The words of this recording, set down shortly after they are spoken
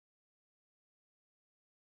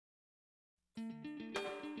What's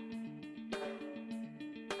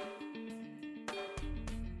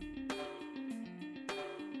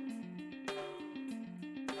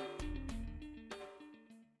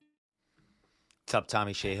up,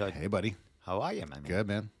 Tommy Shahood? Hey, buddy. How are you, man? Good,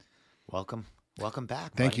 man. Welcome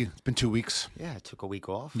back. Thank buddy. you. It's been 2 weeks. Yeah, I took a week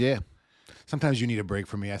off. Yeah. Sometimes you need a break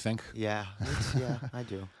from me, I think. Yeah, I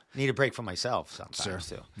do. Need a break for myself sometimes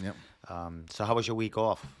too. Yep. So how was your week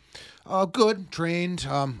off? Good. Trained.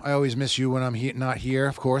 I always miss you when I'm not here,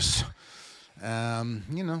 of course.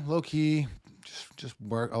 Low key, just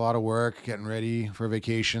work, a lot of work, getting ready for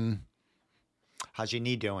vacation. How's your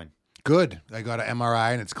knee doing? Good. I got an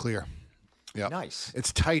MRI and it's clear. Yeah. Nice.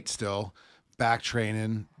 It's tight still. Back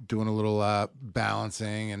training, doing a little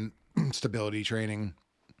balancing and stability training.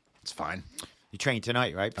 It's fine. You trained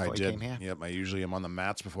tonight, right? Before I you did. came here? Yep. I usually am on the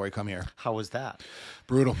mats before I come here. How was that?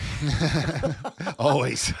 Brutal.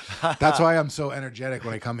 Always. That's why I'm so energetic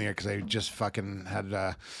when I come here, because I just fucking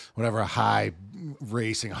had whatever high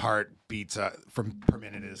racing heart beats per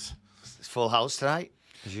minute is. Full house tonight?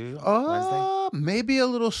 As usual? Wednesday? Maybe a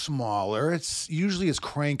little smaller. It's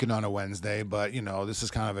cranking on a Wednesday, but this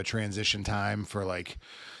is kind of a transition time for like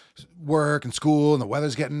work and school, and the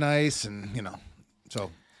weather's getting nice, and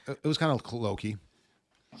so it was kind of low key.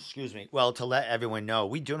 Excuse me. Well, to let everyone know,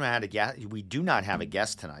 we do not have a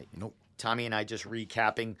guest tonight. Nope. Tommy and I just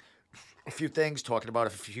recapping a few things, talking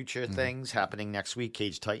about future things happening next week.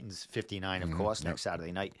 Cage Titans 59, of course, next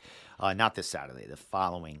Saturday night. Not this Saturday, the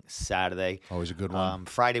following Saturday. Always a good one.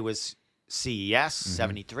 Friday was CES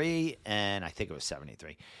 73, and I think it was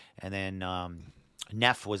 73. And then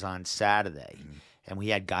Neff was on Saturday, and we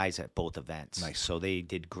had guys at both events. Nice. So they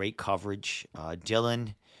did great coverage.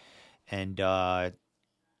 Dylan and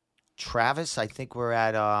Travis, I think, were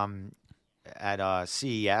at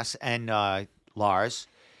CES, and Lars.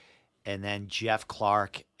 And then Jeff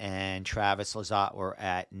Clark and Travis Lazat were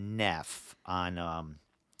at Neff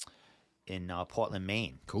in Portland,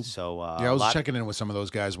 Maine. Cool. So I was checking in with some of those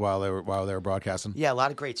guys while they were broadcasting. Yeah, a lot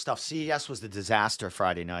of great stuff. CES was the disaster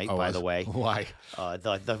Friday night, by the way. Why?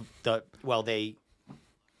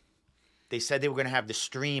 They said they were going to have the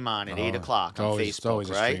stream on at 8 o'clock on Facebook. It's always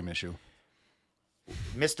right? a stream issue.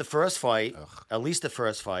 Missed the first fight, at least the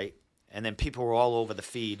first fight. And then people were all over the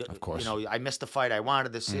feed. Of course. I missed the fight I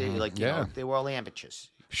wanted to see. They were all amateurs.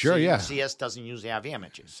 Sure, yeah. CS doesn't usually have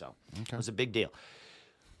amateurs, so it was a big deal.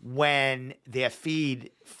 When their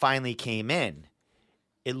feed finally came in,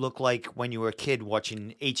 it looked like when you were a kid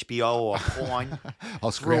watching HBO or porn.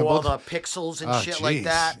 All through scrambled. all the pixels and shit like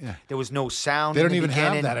that. Yeah. There was no sound. They don't even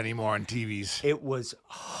have that anymore on TVs. It was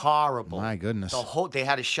horrible. My goodness. They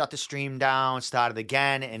had to shut the stream down, start it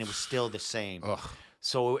again, and it was still the same. Ugh.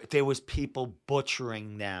 So there was people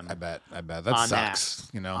butchering them. I bet that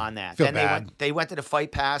sucks. On that. Feel then bad. they went to the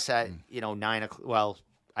Fight Pass at 9 o'clock. Well,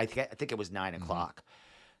 I think it was 9 o'clock,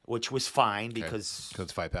 which was fine because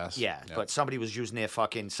it's Fight Pass. Yeah, but somebody was using their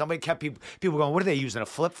somebody kept people going. What are they using, a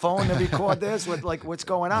flip phone to record this? What's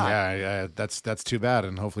going on? Yeah. That's too bad,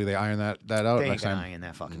 and hopefully they iron that out they next time. Iron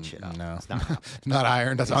that fucking shit out. No, it's not not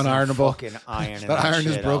ironed. That's unironable. Fucking iron. That iron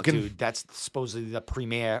is broken. Dude. That's supposedly the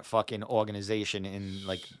premier fucking organization in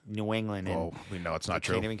New England. And we know it's not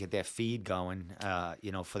true. Can't even get their feed going.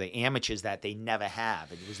 For the amateurs that they never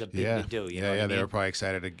have. It was a big to do. You know what I mean? They were probably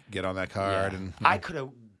excited to get on that card. Yeah. And I could have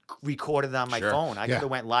recorded it on my phone. I could have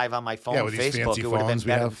went live on my phone, with these Facebook. fancy It would have been phones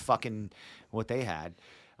better than fucking what they had.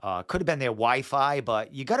 Could have been their Wi-Fi,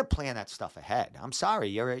 but you got to plan that stuff ahead. I'm sorry,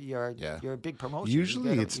 you're a big promotion.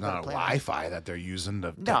 Usually it's not Wi-Fi that they're using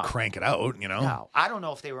to crank it out. No, I don't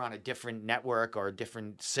know if they were on a different network or a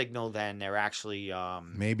different signal than they're actually.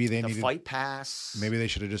 Maybe they needed Fight Pass. Maybe they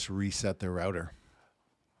should have just reset their router.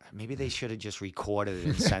 Maybe they should have just recorded it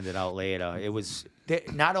and sent it out later. It was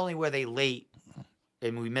not only were they late.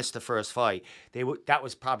 And we missed the first fight. That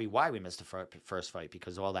was probably why we missed the first fight,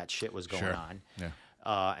 because all that shit was going on. Yeah.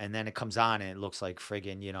 And then it comes on and it looks like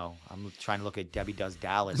friggin', I'm trying to look at Debbie Does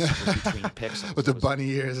Dallas between pixels. With the bunny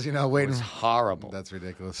ears, waiting. It was horrible. That's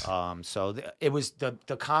ridiculous. So it was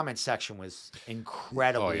the comment section was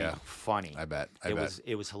incredibly funny. I bet. It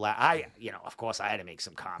was hilarious. Of course I had to make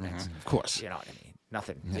some comments. Of course. You know what I mean?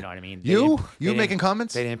 Nothing. You know what I mean? You making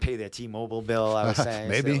comments? They didn't pay their T-Mobile bill. I was saying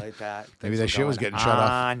maybe like that. Maybe that shit was getting shut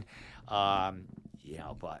off.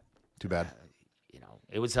 But too bad.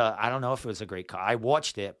 It was. I don't know if it was a great call. I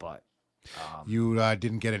watched it, but you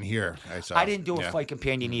didn't get in here. I didn't do a fight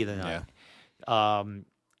companion either night. Yeah.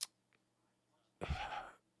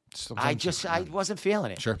 I wasn't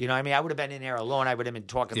feeling it. Sure. You know what I mean? I would have been in there alone. I would have been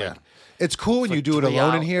talking it's cool when you do it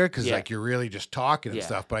alone in here, because Yeah. you're really just talking and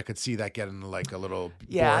stuff, but I could see that getting a little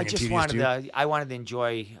Yeah, boring I just and tedious wanted to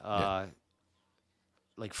enjoy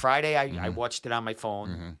like Friday, I watched it on my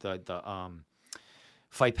phone, the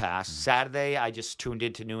Fight Pass. Saturday, I just tuned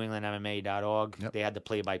into NewEnglandMMA.org. Yep. They had the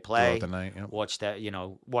play-by-play. Throughout the night, yep. Watched that,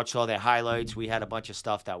 watched all their highlights. We had a bunch of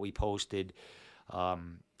stuff that we posted.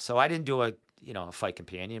 So I didn't do a fight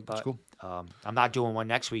companion, but cool. I'm not doing one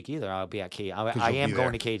next week either. I'll be at Cage. I am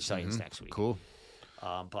going to Cage Titans next week. Cool.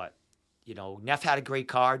 But Neff had a great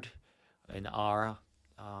card in Ara.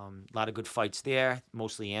 A lot of good fights there,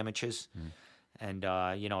 mostly amateurs. And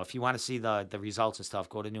if you want to see the results and stuff,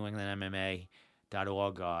 go to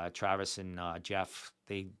NewEnglandMMA.org. Travis and Jeff,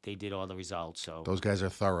 they did all the results. So those guys are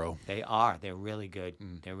thorough. They are. They're really good.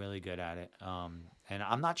 They're really good at it. And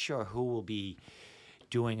I'm not sure who will be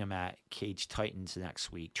doing them at Cage Titans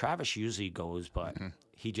next week. Travis usually goes, but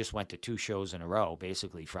he just went to 2 shows in a row,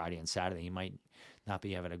 basically Friday and Saturday. He might not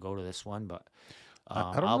be able to go to this one, but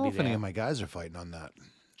I don't know if any of my guys are fighting on that.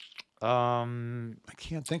 I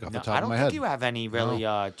can't think off the top of my head. I don't think you have any really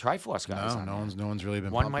Triforce guys. No one's really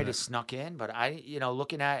been. One might have snuck in, but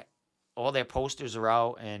looking at all their posters are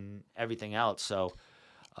out and everything else. So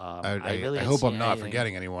I hope I'm not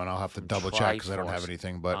forgetting anyone. I'll have to double check because I don't have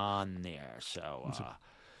anything. But on there, so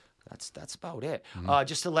that's about it.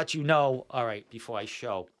 Just to let you know. All right, before I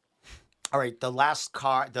show. All right, the last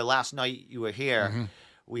night you were here,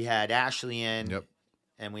 we had Ashley in,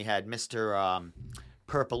 and we had Mr.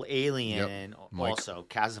 Purple Alien, also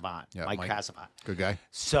Casavant, Mike Casavant. Good guy.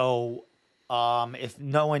 So, if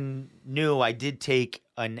no one knew, I did take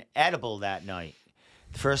an edible that night.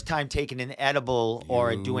 The first time taking an edible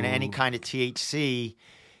or doing any kind of THC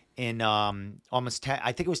in almost 10.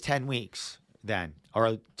 I think it was 10 weeks then,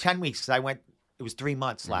 or 10 weeks. Because it was 3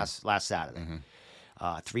 months last Saturday.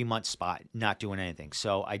 3 month spot, not doing anything.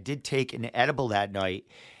 So I did take an edible that night.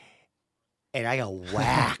 And I got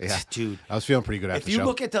whacked, dude. I was feeling pretty good after the show. If you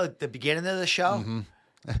look at the beginning of the show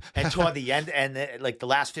and toward the end and the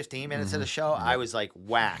last 15 minutes of the show, I was like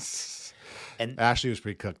whacked. And Ashley was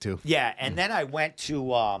pretty cooked too. Yeah, and then I went to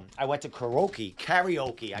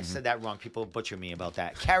karaoke. I said that wrong. People butcher me about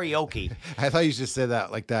that. Karaoke. I thought you just said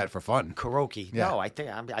that like that for fun. Karaoke. Yeah. No, I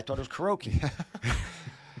thought it was karaoke.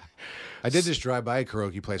 I did just drive by a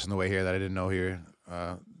karaoke place on the way here that I didn't know here,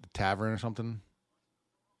 tavern or something.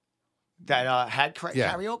 That had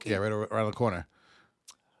karaoke? Yeah, right around the corner.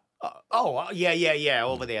 Yeah,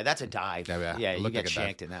 over there. That's a dive. Yeah, you get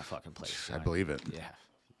shanked in that fucking place. I believe it. Yeah.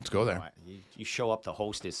 Let's go there. You show up, the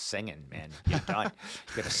host is singing, man. You're done.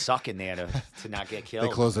 You got to suck in there to not get killed.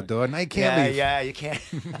 They close the door. No, you can't leave. Yeah, you can't.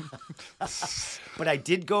 But I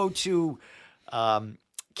did go to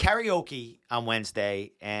karaoke on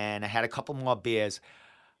Wednesday, and I had a couple more beers.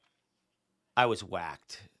 I was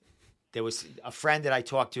whacked. There was a friend that I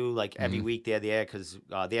talked to like every week. They're there because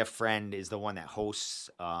their friend is the one that hosts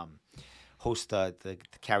the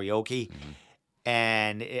karaoke,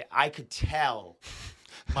 and I could tell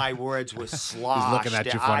my words were sloshed. He's looking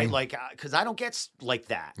at you funny. Because I don't get like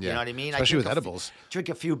that. Yeah. You know what I mean? Especially with edibles. Drink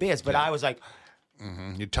a few beers, but I was like,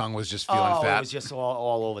 your tongue was just feeling fat. It was just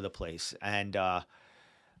all over the place. And I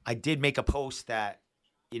did make a post that,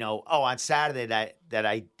 on Saturday that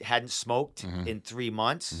I hadn't smoked in 3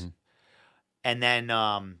 months. And then,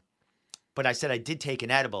 but I said I did take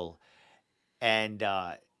an edible, and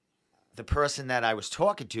the person that I was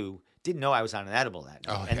talking to didn't know I was on an edible that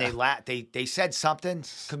night. And they said something,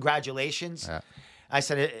 congratulations. Yeah. I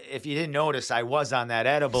said, if you didn't notice, I was on that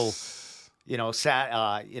edible,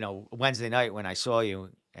 Wednesday night when I saw you,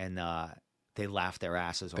 and they laughed their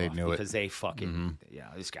asses off because they fucking,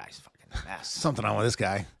 this guy's fucking a mess. Something on with this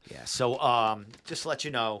guy. Yeah. So, just to let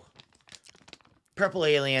you know, Purple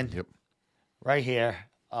Alien. Yep. Right here.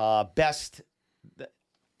 Best,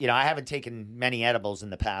 I haven't taken many edibles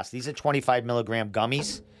in the past. These are 25 milligram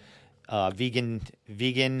gummies. Vegan,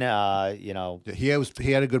 He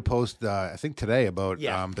had a good post, I think today, about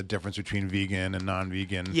the difference between vegan and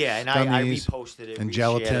non-vegan. Yeah, and I reposted it and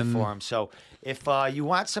gelatin for him. So if you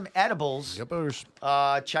want some edibles,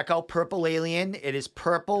 check out Purple Alien. It is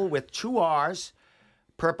purple with 2 R's.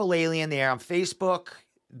 Purple Alien. They're on Facebook.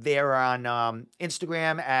 They're on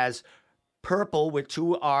Instagram as Purple with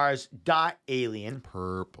 2 R's .alien.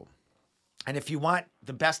 Purple. And if you want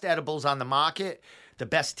the best edibles on the market, the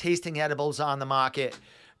best tasting edibles on the market,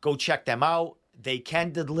 go check them out. They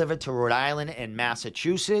can deliver to Rhode Island and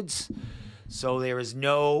Massachusetts, so there is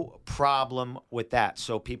no problem with that.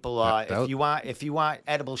 So people, if you want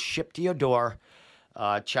edibles shipped to your door,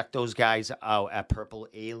 check those guys out at Purple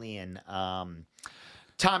Alien.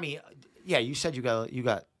 Tommy, you said you got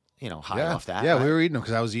high off that. Yeah, right? We were eating them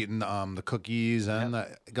because I was eating the cookies and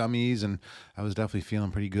the gummies, and I was definitely feeling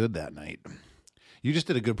pretty good that night. You just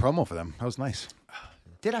did a good promo for them. That was nice.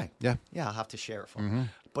 Did I? Yeah. Yeah, I'll have to share it for him.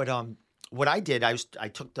 But what I did, I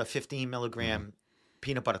took the 15 milligram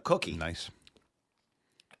peanut butter cookie. Nice.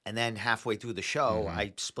 And then halfway through the show,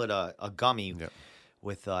 I split a gummy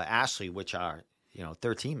with Ashley, which are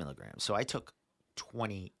 13 milligrams. So I took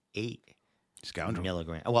 28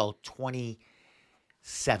 milligrams. Well,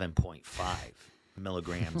 27.5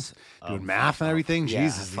 milligrams. Doing math and everything? Yeah,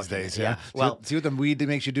 Jesus, these days. yeah. Yeah. Well, see what the weed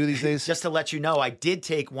makes you do these days? Just to let you know, I did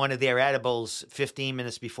take one of their edibles 15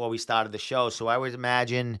 minutes before we started the show. So I would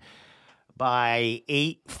imagine by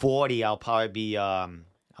 8:40, I'll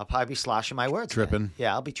probably be sloshing my words. Tripping. Man.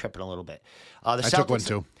 Yeah, I'll be tripping a little bit. The Celtics, I took one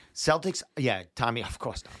too. Celtics, yeah, Tommy, of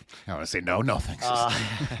course, Tommy. I want to say no thanks.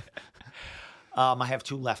 I have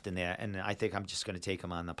 2 left in there, and I think I'm just going to take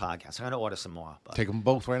them on the podcast. I'm going to order some more. But Take them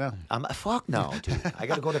both right now. fuck no, dude. I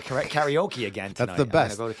got to go to karaoke again tonight. That's the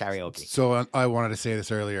best. I'm going to go to karaoke. So I wanted to say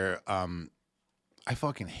this earlier. I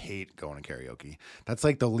fucking hate going to karaoke. That's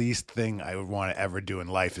like the least thing I would want to ever do in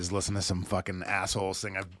life is listen to some fucking asshole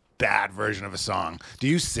sing a bad version of a song. Do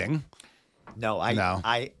you sing? No, I'm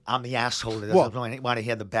the asshole that doesn't want to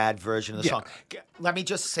hear the bad version of the song. Let me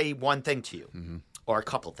just say one thing to you, or a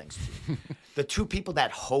couple things to you. The 2 people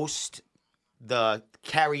that host the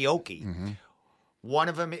karaoke, one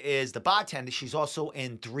of them is the bartender. She's also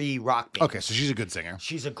in 3 rock bands. Okay, so she's a good singer.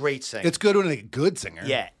 She's a great singer. It's good when a good singer.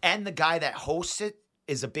 Yeah, and the guy that hosts it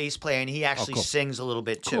is a bass player, and he actually sings a little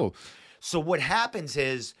bit too. Cool. So what happens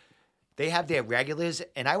is they have their regulars,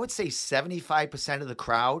 and I would say 75% of the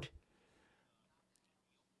crowd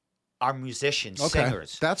are musicians,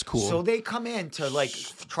 singers. That's cool. So they come in to like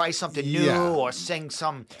try something new or sing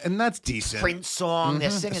some and that's decent Prince song. They're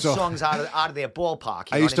singing songs out of their ballpark.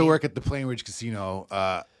 I used to work at the Plainridge Casino.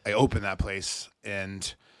 I opened that place,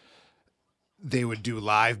 and they would do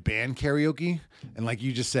live band karaoke. And like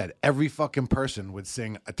you just said, every fucking person would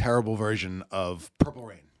sing a terrible version of Purple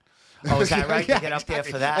Rain. Oh, is that right? Yeah, to get up there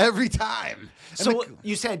for that? Every time. So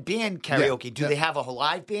you said band karaoke. Do they have a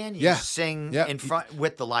live band? You sing in front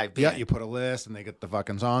with the live band? Yeah, you put a list and they get the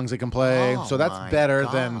fucking songs they can play. Oh, so that's better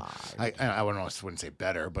God. than, I wouldn't say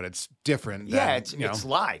better, but it's different. Yeah, than, it's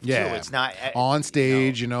live, too. It's not... on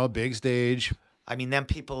stage, big stage. I mean, then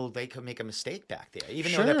people, they could make a mistake back there,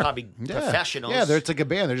 even though they're probably professionals. Yeah, it's like a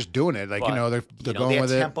band. They're just doing it. Like, they're going with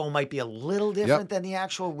their it. tempo might be a little different than the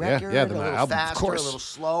actual record. Yeah, a little album, faster, a little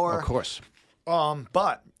slower. Of course.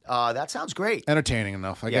 But that sounds great. Entertaining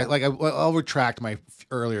enough. I'll retract my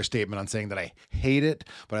earlier statement on saying that I hate it,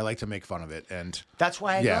 but I like to make fun of it. And that's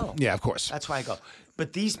why I go. Yeah, of course. That's why I go.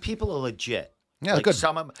 But these people are legit. Yeah, good.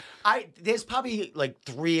 Some of there's probably like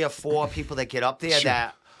 3 or 4 people that get up there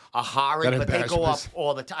that are horrid, but they go up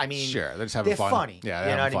all the time. I mean, sure, they're just having fun. They're funny. Yeah,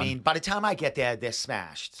 you know what I mean? By the time I get there, they're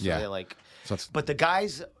smashed. So they're like, but the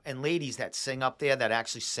guys and ladies that sing up there that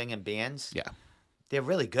actually sing in bands, they're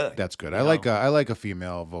really good. That's good. I like a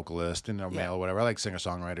female vocalist and male, whatever. I like singer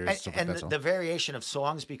songwriters and like that. The variation of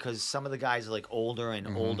songs, because some of the guys are like older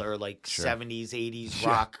and older, like 70s, 80s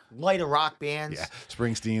rock, lighter rock bands. Yeah,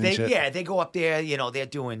 Springsteen. And shit. Yeah, they go up there. They're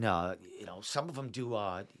doing. Some of them do.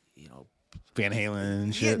 Van Halen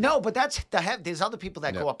and shit. Yeah, no, but there's other people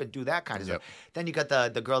that go up and do that kind of stuff. Then you got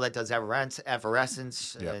the girl that does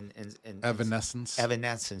Evanescence and Evanescence.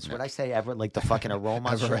 Evanescence. Would I say ever like the fucking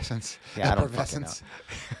aroma? Evanescence. Yeah, I don't fucking know.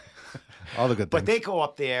 All the good things. But they go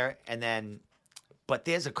up there and then. But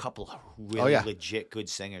there's a couple of really legit good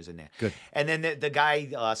singers in there. Good. And then the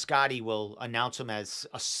guy Scotty will announce him as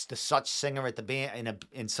the such singer at the band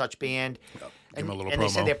in such band. Yep. Give him a little and promo.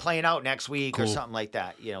 They said they're playing out next week or something like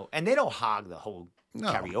that. And they don't hog the whole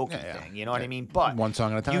karaoke thing. You know what I mean? But one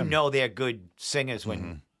song at a time. They're good singers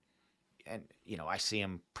when, and I see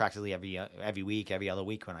them practically every week, every other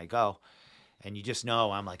week when I go. And you just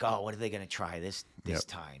know, I'm like, oh, what are they going to try this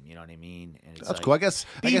time? You know what I mean? And it's that's cool. I guess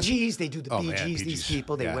Bee Gees, they do the Bee Gees. Bee Gees. These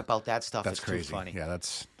people, they whip out that stuff. That's it's crazy. Too funny. Yeah,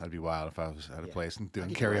 that'd be wild if I was at a place and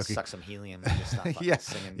doing I'd karaoke. Suck some helium and just stop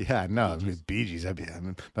singing. Yeah, no, Bee Gees. That'd be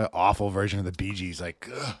an awful version of the Bee Gees. Like,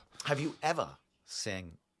 ugh. Have you ever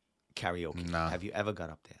sang karaoke? No. Have you ever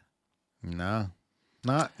got up there? No,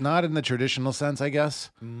 not in the traditional sense, I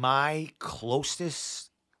guess. My closest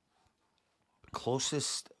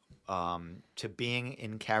to being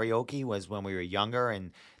in karaoke was when we were younger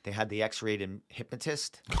and they had the X-rated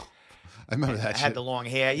hypnotist. I remember that. I had the long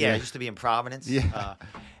hair. Yeah, I used to be in Providence. Yeah.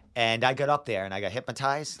 And I got up there and I got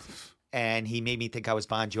hypnotized. And he made me think I was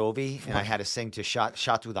Bon Jovi, and I had to sing to "Shot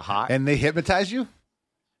Through the Heart." And they hypnotized you?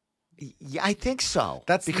 Yeah, I think so.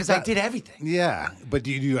 That's because I did everything. Yeah, but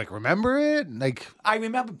do you like remember it? Like I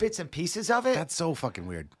remember bits and pieces of it. That's so fucking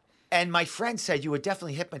weird. And my friend said you were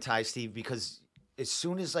definitely hypnotized, Steve, because as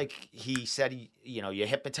soon as like he said, you're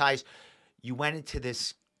hypnotized, you went into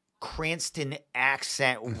this Cranston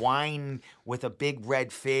accent, wine with a big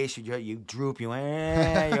red face. You droop. You're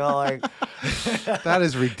like That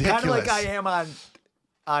is ridiculous. kind of like I am on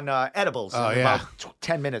edibles. Oh, in yeah. about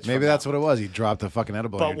 10 minutes. Maybe from that's now. what it was. He dropped a fucking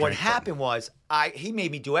edible. in But your what drink. happened was he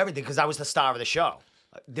made me do everything because I was the star of the show.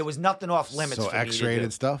 There was nothing off limits So for me to X-rated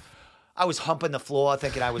do. stuff. I was humping the floor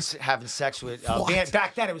thinking I was having sex with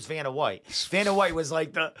back then it was Vanna White. Vanna White was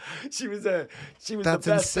like she was That's the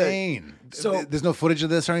best thing. insane. So- there's no footage of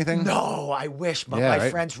this or anything? No, I wish, but Yeah, my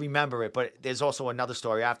right. friends remember it. But there's also another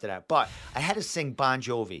story after that. But I had to sing Bon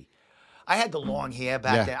Jovi. I had the long hair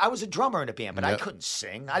back Yeah. then. I was a drummer in a band, but I Yeah. couldn't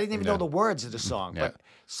sing. I didn't even Yeah. know the words of the song. Yeah. But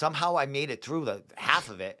somehow I made it through the half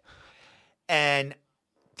of it. And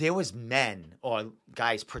there was men or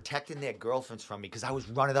guys protecting their girlfriends from me because I was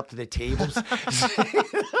running up to the tables. What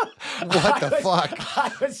the fuck?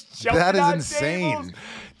 I was jumping That is on insane. tables,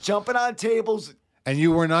 jumping on tables. And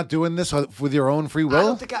you were not doing this with your own free will?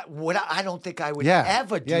 I don't think I would yeah.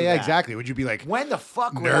 ever do Yeah, that. exactly. Would you be like When the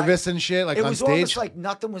fuck would nervous and shit, like it on was stage? almost like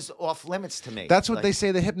nothing was off limits to me. That's what Like, they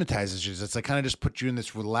say the hypnotizes you. It's like kind of just put you in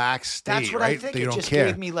this relaxed state, That's what right? I think. That you It don't just care.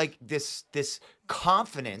 gave me like this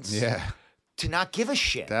confidence Yeah, to not give a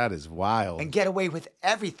shit that is wild. and get away with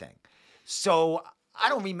everything. So I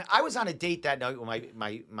don't remember. I was on a date that night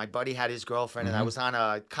when my buddy had his girlfriend, and I was on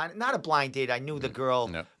a kind of not a blind date. I knew the girl,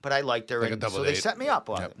 Yep. but I liked her, Like a and double so they date. set me up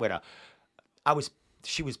Yep. with her.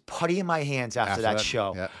 She was putty in my hands after that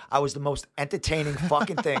show. yeah. I was the most entertaining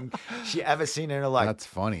fucking thing she ever seen in her life. That's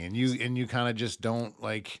funny. And you kind of just don't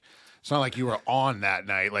like. It's not like you were on that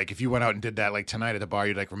night. Like if you went out and did that like tonight at the bar,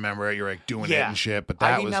 you'd like remember it. You're like doing it and shit. But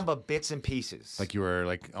that I was remember bits and pieces. like you were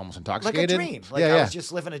like almost Like intoxicated. a dream. Like yeah, I yeah. was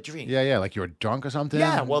just living a dream. Yeah, like you were drunk or something.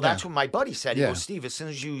 Yeah, well, that's what my buddy said. He Yeah. goes, Steve, as soon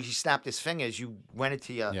as he snapped his fingers, you went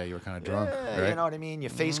into your... Yeah, you were kind of drunk, Yeah, right? You know what I mean? Your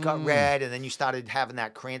face got red, and then you started having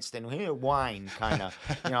that Cranston wine kind of,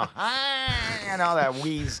 that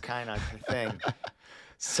wheeze kind of thing.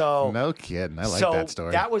 So, No kidding. I like so that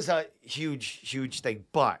story. that was a huge thing.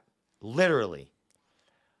 But literally,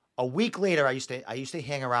 a week later, I used to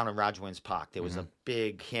hang around in Roger Williams Park. There was a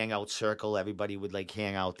big hangout circle. Everybody would like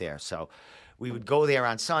hang out there. So we would go there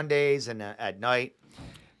on Sundays and at night.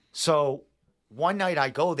 So one night I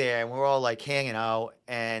go there and we're all like hanging out,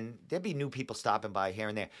 and there'd be new people stopping by here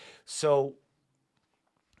and there. So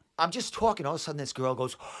I'm just talking. All of a sudden, this girl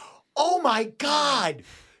goes, "Oh my God,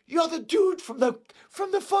 you're the dude from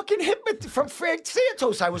the fucking from Frank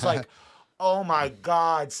Santos." I was like, "Oh my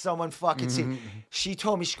God, someone fucking see." She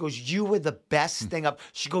told me, she goes, "You were the best thing up."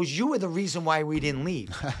 She goes, "You were the reason why we didn't leave."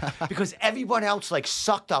 Because everyone else like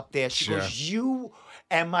sucked up there. She goes, "You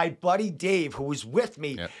and my buddy Dave, who was with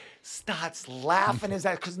me, starts laughing as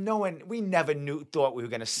that because we never thought we were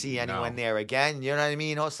gonna see anyone there again. You know what I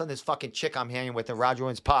mean? All of a sudden, this fucking chick I'm hanging with in Roger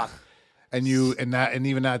Williams Park. And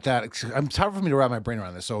even at that, it's hard for me to wrap my brain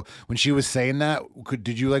around this. So when she was saying that,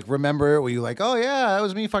 did you like remember it? Were you like, oh yeah, that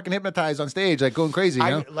was me fucking hypnotized on stage, like going crazy? You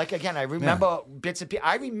know? I remember bits and pieces.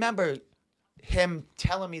 I remember him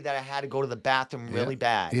telling me that I had to go to the bathroom really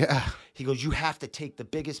bad. Yeah. He goes, "You have to take the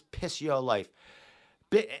biggest piss of your life."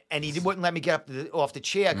 And he wouldn't let me get up off the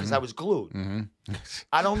chair because I was glued.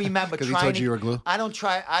 I don't remember 'Cause trying he told to. you you were glued? I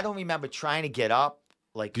don't remember trying to get up.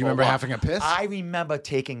 Like, Do you remember having a piss? I remember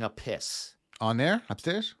taking a piss. On there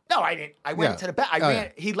upstairs? No, I didn't. I went Yeah. into the bathroom. Oh, yeah.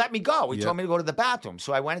 He let me go. He Yeah. told me to go to the bathroom.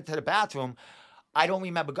 So I went into the bathroom. I don't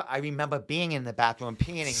remember. I remember being in the bathroom,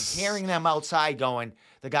 peeing, and hearing them outside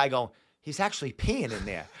the guy going, "He's actually peeing in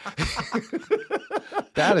there."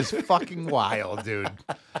 That is fucking wild, dude.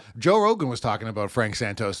 Joe Rogan was talking about Frank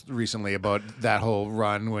Santos recently about that whole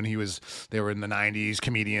run when they were in the 90s,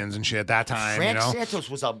 comedians and shit at that time. Frank Santos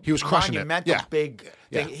was He was crushing it. monumental Yeah. big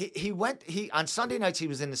thing. Yeah. He went on Sunday nights. He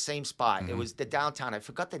was in the same spot. Mm-hmm. It was the downtown. I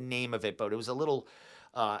forgot the name of it, but it was a little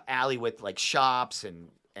alley with like shops and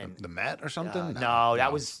the Met or something? no,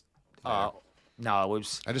 that was no, it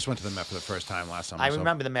was. I just went to the Met for the first time last summer. I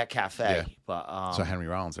remember the Met Cafe, Yeah. but So Henry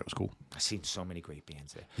Rollins, that was cool. I've seen so many great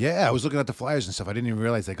bands there. Yeah, I was looking at the flyers and stuff. I didn't even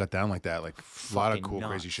realize they got down like that. Like a lot of Fucking cool, nuts.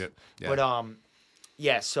 crazy shit. Yeah. But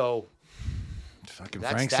yeah, so fucking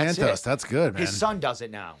that's- Frank that's Santos, it. that's good, man. his son does it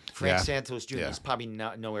now. Frank Yeah. Santos Jr. Yeah. is probably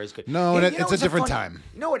nowhere as good. No, Hey, and you know it's a what's different funny- time.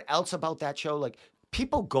 You know what else about that show? Like,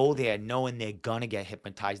 people go there knowing they're gonna get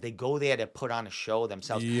hypnotized. They go there to put on a show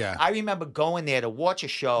themselves. Yeah. I remember going there to watch a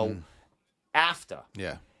show after.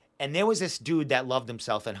 Yeah. And there was this dude that loved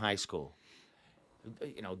himself in high school.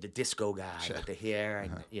 You know, the disco guy with the hair,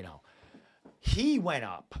 and he went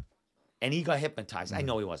up and he got hypnotized. I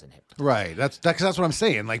know he wasn't hypnotized. Right. That's what I'm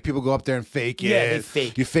saying. Like people go up there and fake it. Yeah, they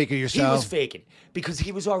fake. You fake it He yourself. was faking because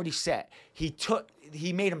he was already set. He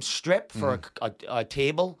made him strip for a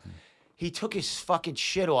table. He took his fucking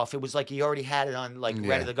shit off. It was like he already had it on, like,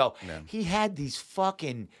 ready to go. Yeah. He had these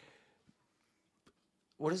fucking,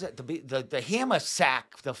 what is it? The hammer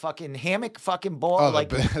sack, the fucking hammock fucking ball. Oh, like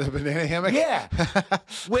the banana hammock? Yeah.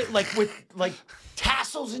 with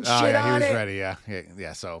tassels and shit Oh, yeah, he on was it. ready,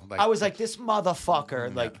 yeah. So, like, I was like, this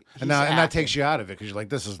motherfucker, like, and that takes you out of it because you're like,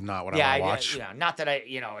 this is not what I want to watch. Not that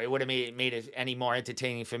it would have made it any more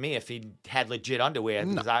entertaining for me if he had legit underwear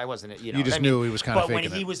because I wasn't, You just knew he was kind of faking But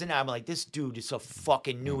when he it. was in there, I'm like, this dude is so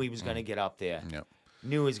fucking knew he was going to get up there. Yep.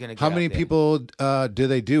 Knew he was going to get How up many there. people do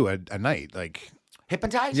they do a night? Like,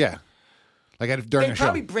 Hypnotize? yeah. Like during They a show.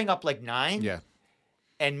 probably bring up like 9. Yeah.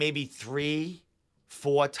 And maybe 3,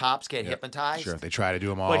 4 tops get hypnotized. Sure. They try to do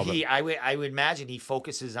them all. But I would imagine he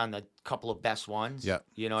focuses on the couple of best ones. Yeah.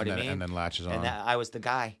 You know what I mean? And then latches on. And I was the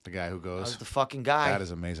guy. The guy who I goes. was the fucking guy. That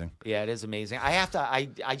is amazing. Yeah, it is amazing. I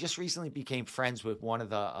just recently became friends with one of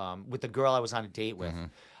the with the girl I was on a date with. Mm-hmm.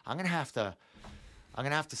 I'm gonna have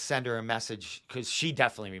to send her a message because she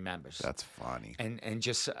definitely remembers. That's funny. And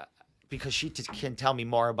just because she can tell me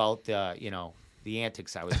more about the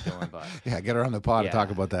antics I was doing, but Yeah, get her on the pod and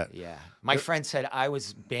talk about that. yeah. My friend said I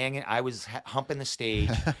was banging, I was humping the stage,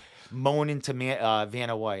 moaning to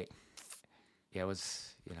Vanna White. Yeah, it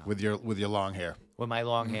was With your long hair. with my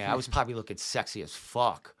long hair. I was probably looking sexy as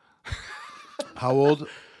fuck. How old?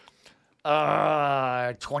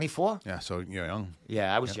 24. Yeah, so you're young.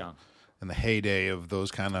 Yeah, I was young. In the heyday of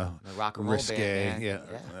those kind of The rock and roll risque, band, man.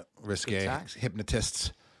 yeah, risque Good times.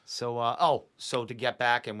 hypnotists So, so to get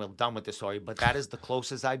back, and we're done with the story, but that is the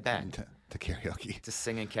closest I've been to karaoke. to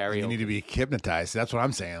singing karaoke. You need to be hypnotized. That's what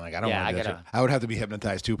I'm saying. Like, I don't Yeah, want to do that shit. I would have to be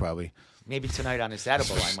hypnotized too, probably. Maybe tonight on this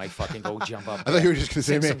edible, I might fucking go jump up. I thought you were just gonna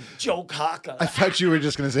say, sing man. some Joe Cocker. I thought you were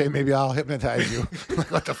just gonna say, maybe I'll hypnotize you.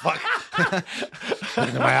 Like, what the fuck? Look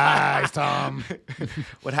into my eyes, Tom.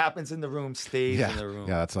 What happens in the room stays in the room.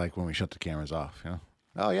 Yeah, that's like when we shut the cameras off. You know.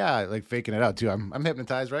 Oh yeah, like faking it out too. I'm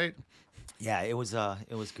hypnotized, right? Yeah, it was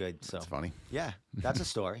good. So It's funny. yeah, that's a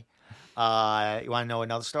story. You want to know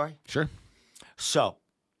another story? Sure. So,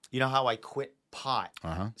 you know how I quit pot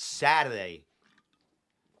Saturday.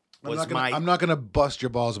 I'm not gonna bust your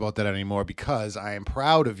balls about that anymore because I am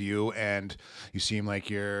proud of you and you seem like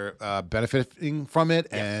you're benefiting from it,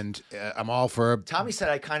 and I'm all for. Tommy said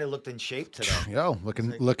I kind of looked in shape today. Yo, looking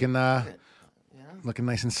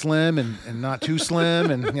nice and slim and not too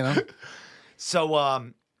slim, and you know.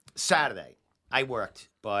 So Saturday I worked,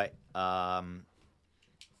 but I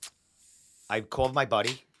called my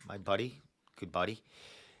buddy, good buddy,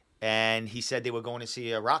 and he said they were going to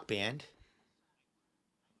see a rock band.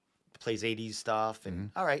 Plays 80s stuff, and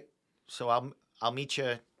all right, so I'll meet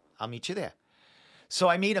you there. So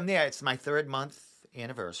I meet him there. It's my 3rd month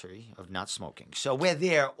anniversary of not smoking. So we're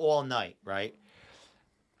there all night, right?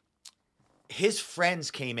 His friends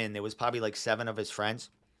came in. There was probably like 7 of his friends.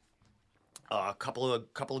 A couple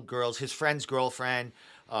of girls. His friend's girlfriend,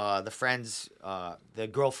 the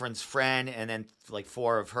girlfriend's friend, and then like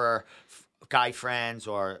 4 of her guy friends,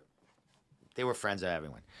 or they were friends of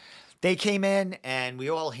everyone. They came in, and we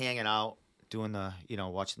were all hanging out, doing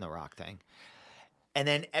watching the rock thing. And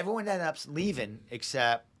then everyone ended up leaving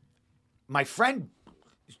except my friend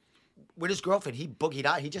with his girlfriend. He boogied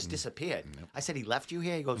out. He just disappeared. I said, he left you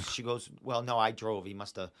here? She goes, well, no, I drove. He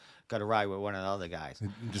must have got a ride with one of the other guys.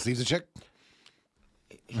 Just leaves a chick?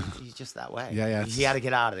 He's just that way. Yeah. He had to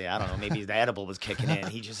get out of there. I don't know. Maybe the edible was kicking in.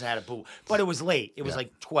 He just had a boo. But it was late. It was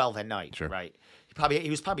like 12 at night, right? He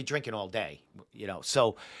was probably drinking all day,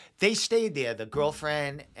 So they stayed there. The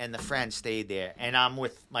girlfriend and the friend stayed there, and I'm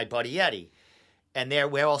with my buddy Eddie, and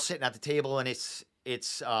we're all sitting at the table, and it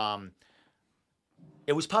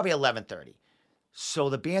was probably 11:30, so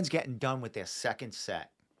the band's getting done with their second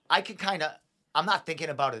set. I'm not thinking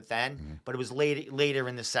about it then, but it was later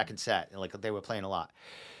in the second set, like they were playing a lot.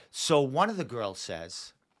 So one of the girls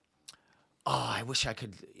says, "Oh, I wish I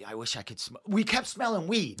could We kept smelling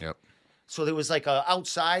weed. Yep. So there was like a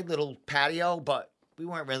outside little patio, but we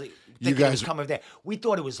weren't really thinking it was coming there. We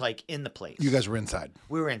thought it was like in the place. You guys were inside.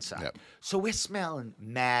 We were inside. Yep. So we're smelling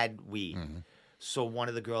mad weed. So one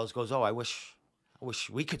of the girls goes, "Oh, I wish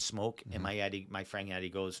we could smoke." And my friend Eddie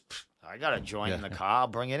goes, "I got a joint in the car. I'll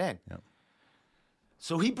bring it in." Yep.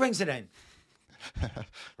 So he brings it in.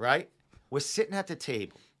 Right? We're sitting at the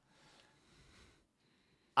table.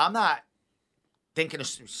 I'm not thinking of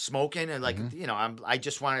smoking and I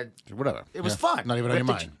just wanted whatever. It was fun. Not even on your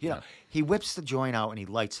mind. He whips the joint out and he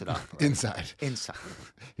lights it up. Right? Inside.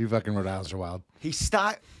 You fucking Rhode Islanders are wild. He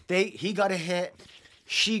got a hit,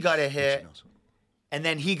 she got a hit, and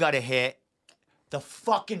then he got a hit. The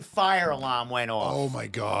fucking fire alarm went off. Oh my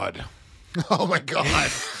god. Oh my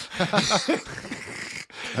god.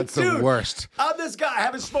 That's Dude, the worst. I'm this guy. I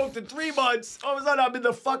haven't smoked in 3 months. All of a sudden, I'm in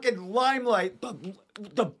the fucking limelight.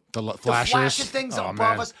 The flashers? flashing things Oh, above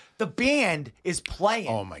man. us. The band is playing.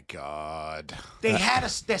 Oh my God. They had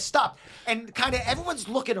us. They stopped, and kind of everyone's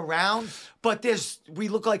looking around. But we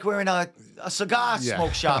look like we're in a cigar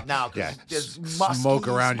smoke shop now. 'Cause Yeah. there's musky Smoke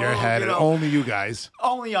around your smoke, head. you know. Only you guys.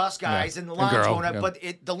 Only us guys, and the And lights girl, going up. yeah.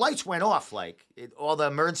 But the lights went off. Like all the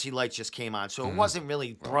emergency lights just came on, so it wasn't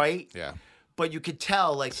really bright. Yeah. But you could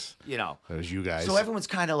tell, like, you know. That was you guys. So everyone's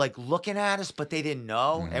kind of like looking at us, but they didn't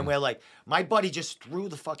know. And we're like, my buddy just threw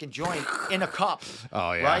the fucking joint in a cup.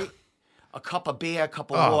 Oh, yeah. Right? A cup of beer, a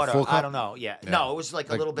cup of Oh, water. full cup? I don't know. Yeah. No, it was like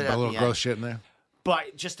a little bit a at little the gross end. shit in there.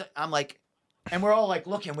 But just, I'm like, and we're all like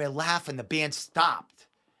looking, we're laughing. The band stopped.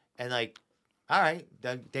 And like, all right.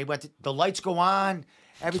 They went, the lights go on.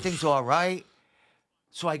 Everything's all right.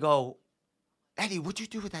 So I go, Eddie, what'd you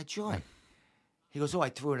do with that joint? He goes, oh, I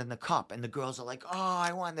threw it in the cup. And the girls are like, oh,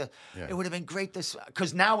 I wanted to, it would have been great this,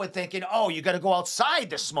 because now we're thinking, oh, you got to go outside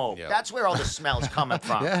to smoke. Yep. That's where all the smell's coming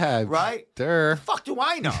from. Yeah. Right? There. Fuck do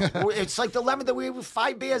I know? It's like the lemon that we were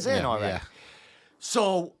 5 beers in already. Yeah.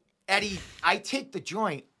 So, Eddie, I take the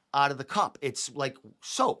joint out of the cup. It's like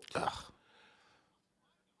soaked. Ugh.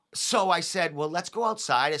 So I said, well, let's go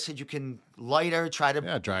outside. I said, you can lighter, try to,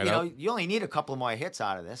 dry it you know, out. you only need a couple more hits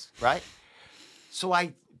out of this, right? So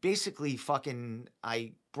I basically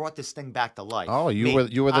I brought this thing back to life. Oh, you were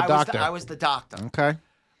the doctor. I was the doctor, Okay.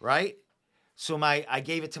 right? So I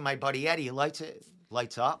gave it to my buddy Eddie. He lights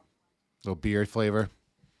up. Little beer flavor.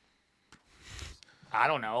 I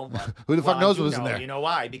don't know. But, Who the fuck knows you what was in know. there? You know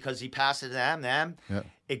why? Because he passed it to them. Yeah.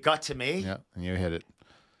 It got to me. Yeah, and you hit it.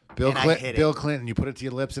 And I hit it. Bill Clinton, you put it to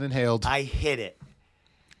your lips and inhaled. I hit it.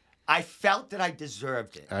 I felt that I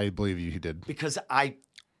deserved it I believe you did. because I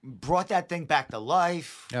brought that thing back to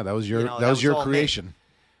life. Yeah, that was your You know, that was your all me. creation.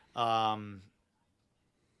 I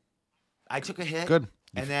took a hit. Good.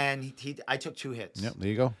 And then I took 2 hits. Yep, there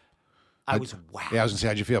you go. I was whacked. Yeah, I was gonna say,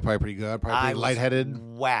 how'd you feel? Probably pretty good. Probably I pretty was lightheaded.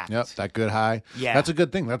 whacked. Yep, that good high. Yeah. That's a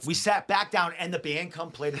good thing. That's We sat back down, and the band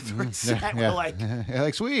come play the third set. yeah. We're like, yeah,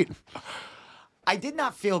 like sweet. I did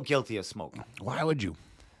not feel guilty of smoking Why would you?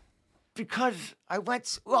 because I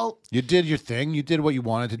went, well, You did your thing. You did what you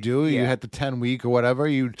wanted to do. You Yeah. had the 10-week or whatever.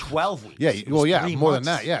 You 12 weeks. Yeah, It well, was yeah, 3 more months.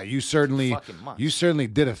 than that. Yeah, you certainly Fucking months.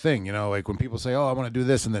 did a thing. You know, like when people say, "Oh, I want to do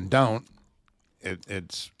this," and then don't.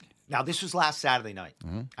 It's Now, this was last Saturday night.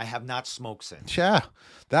 Mm-hmm. I have not smoked since. yeah.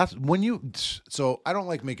 That's when you. So I don't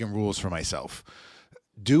like making rules for myself.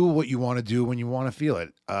 Do what you want to do when you want to feel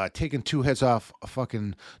it. Taking 2 hits off a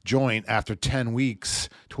fucking joint after 10 weeks,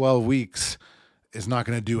 12 weeks is not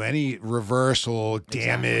going to do any reversal,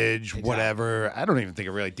 damage, Exactly. whatever. I don't even think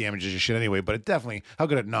it really damages your shit anyway, but it definitely, how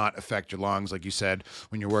could it not affect your lungs? Like you said,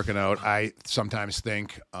 when you're working out, I sometimes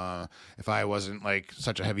think if I wasn't like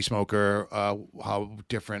such a heavy smoker, how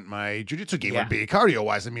different my jiu-jitsu game Yeah. would be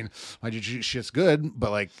cardio-wise. I mean, my jiu-jitsu shit's good,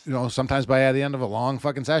 but like, you know, sometimes by the end of a long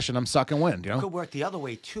fucking session, I'm sucking wind, you It know? could work the other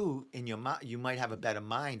way too. In your mind, you might have a better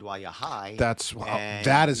mind while you're high. That's and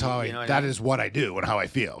that is how you know that I mean? is what I do and how I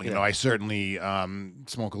feel. You Yeah. know, I certainly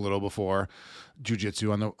smoke a little before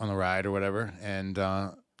jujitsu on the ride or whatever, and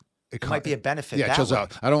It might be a benefit. Yeah, it that chills way.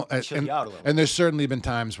 out. I don't. Chill And, you out a little. and there's certainly been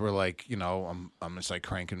times where like you know I'm just like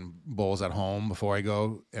cranking bowls at home before I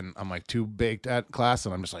go, and I'm like too baked at class,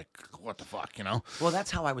 and I'm just like what the fuck, you know? Well, that's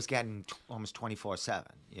how I was getting almost 24/7.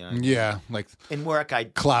 You know, Yeah, like in work,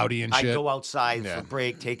 cloudy and I'd shit. go outside Yeah. for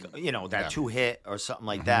break, take that Yeah. Mm-hmm. 2 hit or something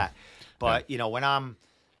like that. But you know, when I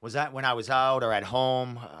was out or at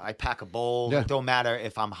home, I pack a bowl. Yeah. It don't matter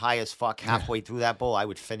if I'm high as fuck. Halfway through that bowl, I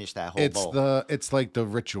would finish that whole bowl. It's like the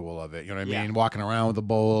ritual of it. You know what I Yeah. mean? Walking around with a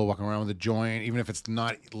bowl, walking around with a joint, even if it's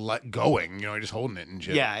not going. You know, you're just holding it and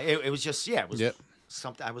shit. Yeah, it was just it was Yep.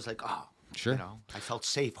 something. I was like, oh, Sure. You know, I felt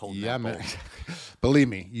safe holding Yeah, that man. bowl. Believe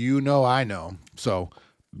me, you know I know. So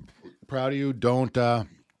proud of you. Don't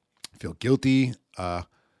feel guilty.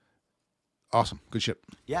 Awesome. Good shit.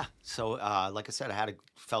 Yeah. So, like I said,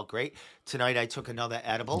 felt great tonight. I took another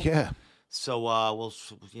edible. Yeah. So we'll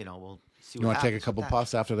see. You what want to take a happens couple with that.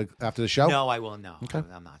 puffs after the show? No, I will. No, Okay.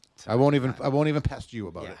 I'm not. I won't even pest you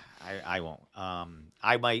about Yeah, it. I won't.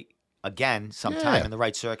 I might again sometime Yeah. in the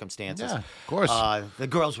right circumstances. Yeah, of course. The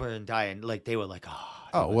girls were dying. Like they were like, oh.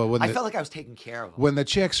 Oh, well, when I the- felt like I was taking care of them. When the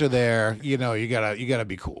chicks are there, you know, you gotta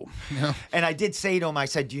be cool. You know? And I did say to him, I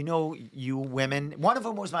said, do you know you women? One of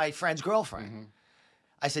them was my friend's girlfriend. Mm-hmm.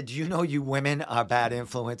 I said, do you know you women are bad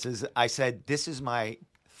influences? I said, this is my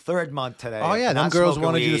 3rd month today. Oh yeah, of them not girls smoking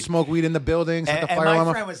wanted you weed. to smoke weed in the building, set And, the and fire my alarm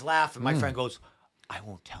off. friend was laughing. My friend goes, I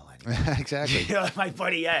won't tell anyone. Exactly. You know, my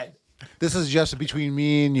buddy Ed. This is just between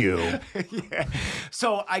me and you. Yeah.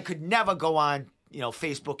 So I could never go on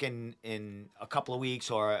Facebook in a couple of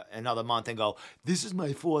weeks or another month and go, this is my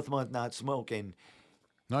 4th month not smoking,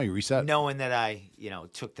 No, you reset. knowing that I,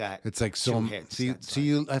 took that. It's like 2 so. hits. See, That's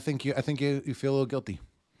see, like- you. I think you feel a little guilty.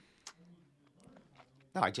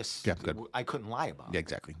 No, good. I couldn't lie about it. Yeah,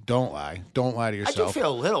 exactly. Don't lie. Don't lie to I yourself. do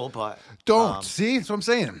feel a little, but Don't see. That's what I'm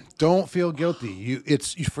saying. Don't feel guilty.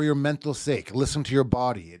 It's for your mental sake. Listen to your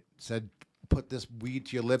body. It said, put this weed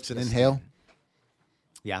to your lips and inhale.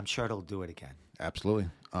 yeah, I'm sure it'll do it again. Absolutely.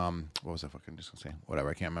 What was I fucking just gonna say? Whatever.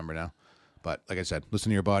 I can't remember now. But like I said, listen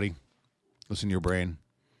to your body. Listen to your brain.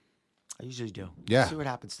 I usually do. Yeah. See what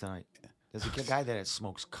happens tonight. There's a guy that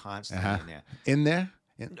smokes constantly in there. In there.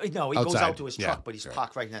 No, he goes Outside. out to his Yeah, truck, but he's sure.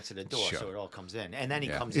 parked right next to the door, Sure. so it all comes in. And then he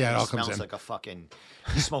Yeah. comes Yeah, in, it he all comes smells in. like a fucking...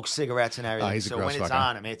 He smokes cigarettes and everything, he's a so gross when it's fucker.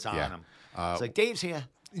 on him, it's on Yeah. him. It's like, Dave's here.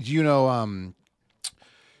 Do you know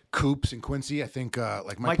Coops and Quincy? I think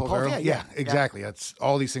like Mike Polvero. Polvero, yeah. Exactly. That's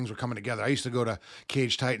all these things were coming together. I used to go to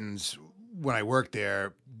Cage Titans when I worked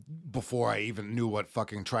there before I even knew what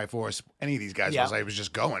fucking Triforce any of these guys Yeah. was. I was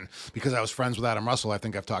just going because I was friends with Adam Russell. I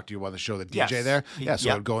think I've talked to you about the show, the DJ Yes. there. He- Yeah, so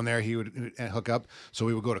yeah. I would go in there. He would hook up. So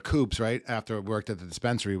we would go to Coops right after I worked at the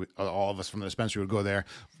dispensary. All of us from the dispensary would go there.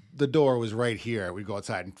 The door was right here. We'd go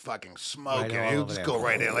outside and fucking smoke Right it. all It would over just there. go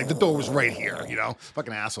right in. Like the door was right here.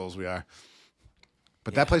 Fucking assholes we are.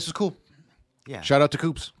 But that place was cool. Yeah. Shout out to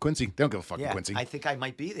Coops, Quincy. They don't give a fuck, Yeah, Quincy. I think I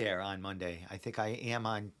might be there on Monday. I think I am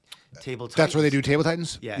on Table Titans. That's where they do Table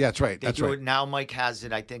Titans. Yeah, that's right. They That's do right. it now. Mike has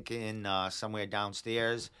it, I think, in somewhere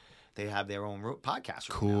downstairs. They have their own podcast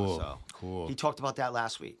room Cool, now, so cool. He talked about that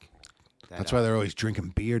last week. That's why they're always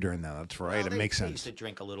drinking beer during that. That's right. Well, It makes they sense. used to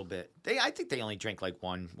drink a little bit. I think they only drink like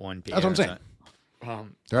one beer. That's what I'm saying.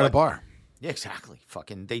 They're at a bar. Yeah, exactly.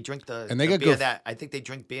 Fucking, they drink the And they the got beer good- that I think they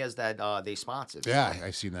drink beers that they sponsor. Yeah,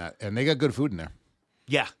 I've seen that, and they got good food in there.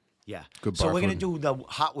 Yeah. Yeah. Good so bar we're gonna food. do the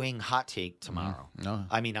hot wing hot take tomorrow. No.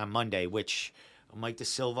 I mean on Monday, which Mike De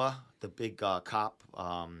Silva, the big cop,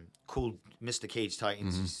 cool Mr. Cage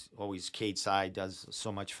Titans, he's always cage side, does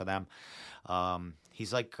so much for them.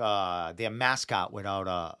 He's like their mascot without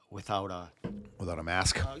a Without a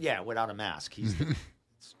mask. without a mask. He's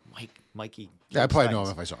it's Mikey. Yeah, I Cage probably know Titans.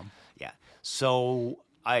 him if I saw him. Yeah. So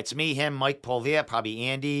it's me, him, Mike Polvere, probably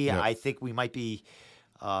Andy. Yep. I think we might be.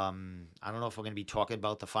 I don't know if we're going to be talking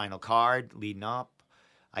about the final card leading up.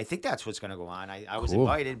 I think that's what's going to go on. I was Cool.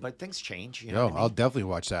 invited, but things change. You know Yo, what I mean? I'll definitely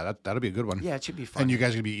watch that. That'll be a good one. Yeah, it should be fun. And you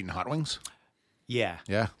guys gonna be eating hot wings? Yeah.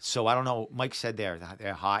 Yeah. So I don't know. Mike said they're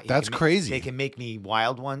hot. He That's can crazy. They can make me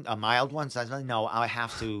mild ones. I was like, no, I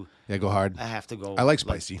have to. Yeah, go hard. I have to go. I like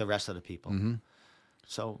spicy. the rest of the people. Mm-hmm.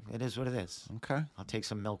 So it is what it is. Okay. I'll take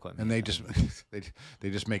some milk with me. And they just they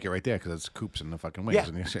just make it right there because it's Coops and the fucking wings. Yeah,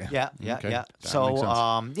 And you say, yeah. Okay. Yeah. That So, makes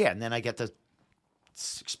sense. and then I get to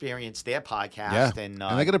experience their podcast Yeah. and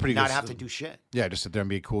And they got a pretty not good have to do shit. Yeah, just sit there and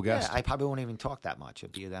be a cool guest. Yeah, I probably won't even talk that much.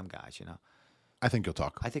 It'll be them guys, you know. I think you'll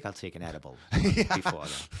talk. I think I'll take an edible before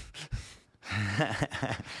then.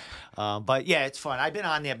 But yeah, it's fun. I've been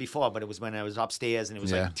on there before, but it was when I was upstairs and it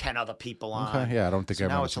was Yeah. like 10 other people on. Okay, yeah, I don't think so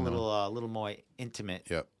I've now ever it's a seen that little more intimate.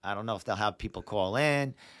 Yep. I don't know if they'll have people call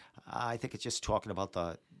in. I think it's just talking about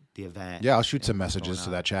the event. Yeah, I'll shoot some and what's messages going to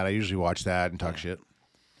on. that chat. I usually watch that and talk shit.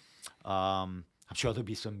 I'm sure there'll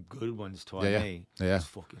be some good ones toward Yeah, yeah. me. Yeah. Those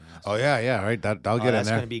fucking assholes. Oh yeah, right. I'll get in That's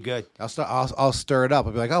there. gonna be good. I'll stir it up.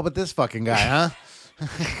 I'll be like, oh, but this fucking guy, huh?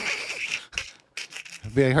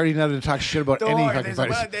 I heard he never talk shit about Don't any worry, fucking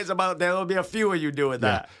fighters. there'll be a few of you doing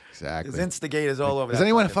that. Exactly. There's instigators all over. Does that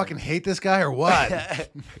anyone fucking fucking hate this guy or what?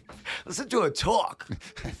 thing. Listen to her talk.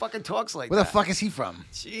 He fucking talks like Where the that. fuck is he from?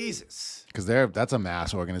 Jesus. Because that's a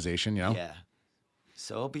mass organization, you know. Yeah.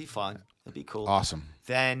 So it'll be fun. It'll be cool. Awesome.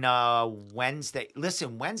 Then Wednesday.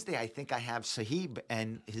 Listen, Wednesday. I think I have Sahib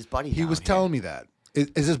and his buddy. He was telling me that.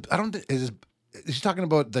 Is this? I don't. Is he talking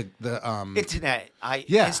about the internet.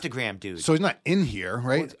 Yeah. Instagram dude. So he's not in here,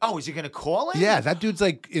 right? Oh, is he gonna call in? Yeah, that dude's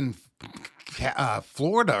like in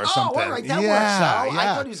Florida or something. Oh, all right, that yeah, works out. Yeah.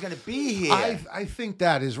 I thought he was gonna be here. I think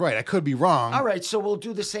that is right. I could be wrong. All right, so we'll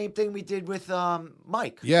do the same thing we did with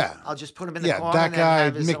Mike. Yeah. I'll just put him in the Yeah, corner. that and then guy,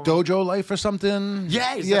 have his Mick own- Dojo Life or something.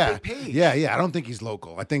 Yeah, he's a big page. Yeah. I don't think he's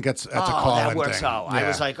local. I think that's a call that works thing. out. I Yeah.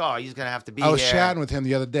 was like, oh, he's gonna have to be I was here. chatting with him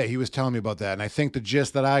the other day. He was telling me about that, and I think the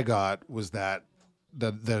gist that I got was that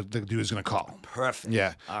the dude is going to call. Perfect.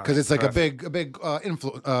 Yeah, All because right, it's like perfect. a big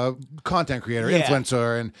content creator, Yeah.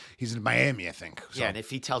 influencer, and he's in Miami, I think. So. Yeah, and if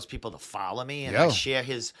he tells people to follow me and Yo. I share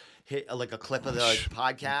his like a clip of the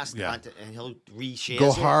podcast, Yeah. and he'll reshare.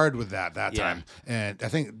 Go hard with that Yeah. time, and I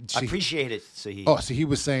think I appreciate it. So he. Oh, so he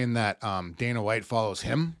was saying that Dana White follows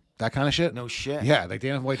him, that kind of shit. No shit. Yeah, like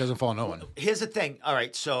Dana White doesn't follow no one. Here's the thing. All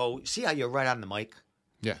right, so see how you're right on the mic.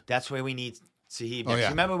 Yeah, That's where we need Sahib. Oh, yeah.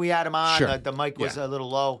 Remember we had him on. Sure. The mic was Yeah. a little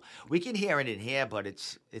low. We can hear it in here, but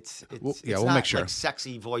it's We'll not make sure. like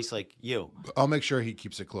sexy voice like you. I'll make sure he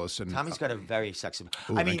keeps it close. And Tommy's got a very sexy.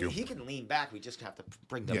 Ooh, I mean, thank you. he can lean back. We just have to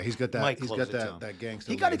bring the he's got that. mic He's closer got to him. that gangster.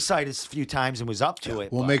 He got lean. excited a few times and was up to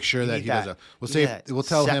it. We'll but make sure you that need he does a. We'll you say. need that We'll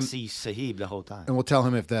tell him. sexy Sahib the whole time. And we'll tell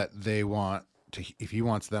him if that they want to. If he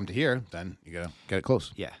wants them to hear, then you gotta get it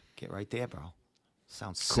close. Yeah, get right there, bro.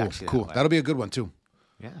 Sounds Cool. sexy. Cool. That way. That'll be a good one too.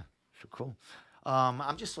 Yeah, so cool.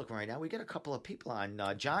 I'm just looking right now. We got a couple of people on.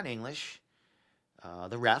 John English,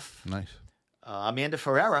 the ref. Nice. Amanda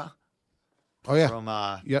Ferreira Oh yeah. from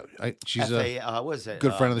She's a what is it?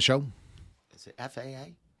 good friend of the show. Is it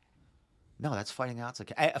FAA? No, that's Fighting Out. It's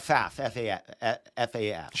like FAF.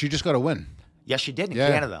 FAF. She just got a win. Yes, she did in Yeah.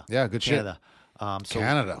 Canada. Yeah, good shit. Canada. So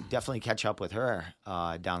Canada. Definitely catch up with her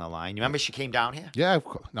down the line. You remember she came down here? Yeah.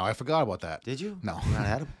 No, I forgot about that. Did you? No. You not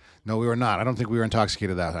had 'em? No, we were not. I don't think we were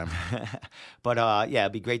intoxicated that time. But yeah,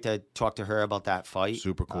 it'd be great to talk to her about that fight.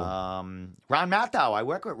 Super cool. Ron Matthau, I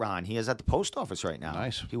work with Ron. He is at the post office right now.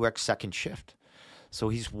 Nice. He works second shift. So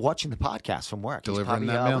he's watching the podcast from work. He's Delivering probably,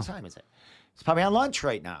 that mail? What time is it? He's probably on lunch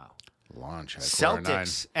right now. Launch at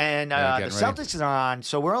Celtics. And Yeah, the getting ready. Celtics are on,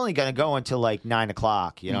 so we're only going to go until like 9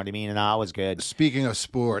 o'clock. You know what I mean? An hour's good. Speaking of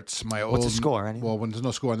sports, What's the score, anything? Well, when there's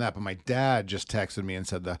no score on that, but my dad just texted me and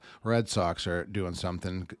said the Red Sox are doing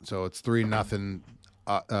something. So it's 3-0,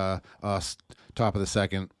 us top of the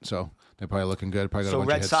second. So they're probably looking good. Probably got a So bunch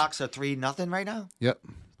Red of hits. Sox are 3-0 right now? Yep.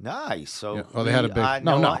 Nice. So Yeah. Oh, they had a big-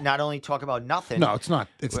 no. not only talk about nothing. No, it's not.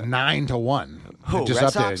 It's 9-1. Who? It just Red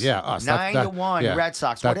updated. Sox? Yeah, us. 9-1. yeah. Red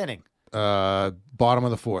Sox. That- What inning? Bottom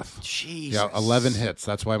of the fourth. Jesus. Yeah, 11 hits.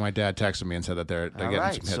 That's why my dad texted me and said that they're All getting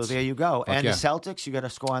right. some hits. So there you go. And yeah. the Celtics, you got a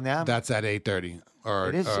score on them? That's at 8:30. Or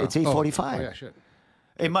It is. It's 8:45. Oh, yeah, shit.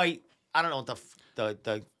 It might. I don't know what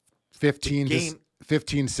the 15 game-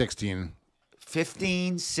 15-16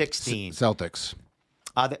 15-16. Celtics.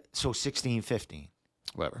 So 16-15.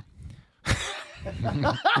 Whatever.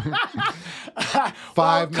 Well,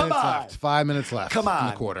 5 come minutes on. left. 5 minutes left. Come on.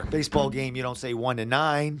 In the quarter. Baseball game, you don't say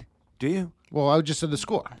 1-9, do you? Well, I just said the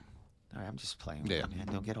score. All right, I'm just playing. Yeah. Man.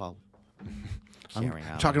 Don't get all I'm caring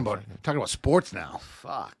out. talking about sports now.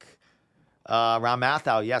 Fuck. Ron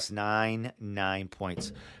Matthau, yes, 9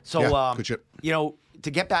 points. So, Yeah, good shit. you know,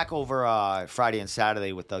 to get back over Friday and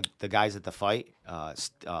Saturday with the guys at the fight,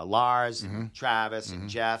 Lars, Mm-hmm. Travis, and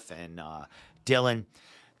Jeff, and Dylan,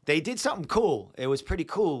 they did something cool. It was pretty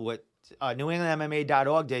cool. What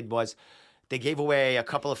NewEnglandMMA.org did was they gave away a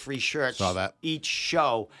couple of free shirts Saw that. each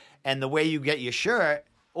show. And the way you get your shirt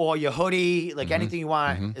or your hoodie, like anything you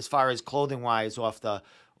want as far as clothing wise off the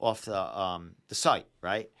site,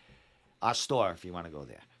 right? Our store, if you want to go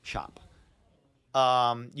there, shop.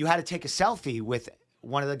 You had to take a selfie with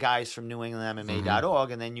one of the guys from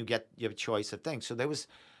NewEnglandMMA.org, and then you get your choice of things. So there was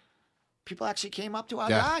people actually came up to our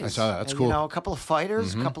Yeah, guys. I saw that. That's And, cool. You know, a couple of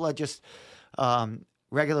fighters, a couple of just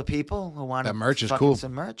regular people who wanted That merch is fucking cool.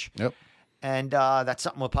 some merch. Yep. And that's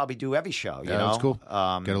something we'll probably do every show. You Yeah, know? that's cool.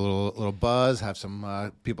 Get a little buzz. Have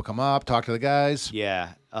some people come up, talk to the guys.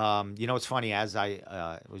 Yeah. You know, it's funny. As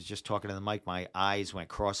I was just talking to the mic, my eyes went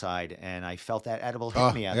cross-eyed, and I felt that edible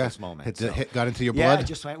hit me at this moment. Got into your Yeah, blood. it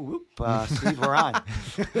just went whoop. Steve, we're on.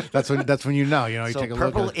 That's when you know. You So take a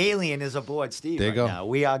Purple look. Alien is aboard Steve There you right go. now.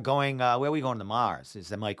 We are going. Where are we going to Mars? As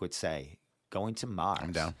the mic would say, going to Mars.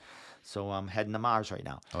 I'm down. So I'm heading to Mars right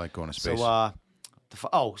now. I like going to space.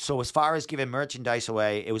 So, so as far as giving merchandise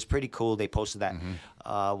away, it was pretty cool. They posted that. Mm-hmm.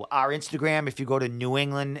 Our Instagram, if you go to New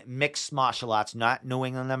England Mixed Martial Arts, not New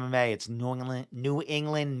England MMA, it's New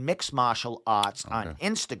England Mixed Martial Arts on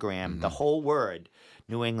Instagram. The whole word,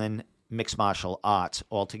 New England Mixed Martial Arts,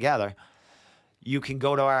 all together. You can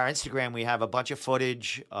go to our Instagram. We have a bunch of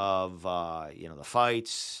footage of the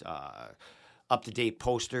fights. Up-to-date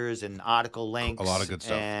posters and article links. A lot of good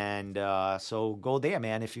stuff. And so go there,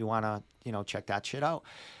 man, if you want to, check that shit out.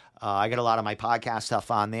 I got a lot of my podcast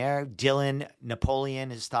stuff on there. Dylan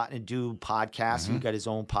Napoleon is starting to do podcasts. He's got his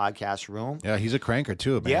own podcast room. Yeah, he's a cranker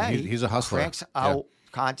too, man. Yeah, he's a hustler. Cranks out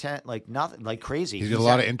content like nothing, like crazy. He's got a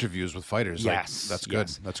lot of interviews with fighters. Yes, that's good.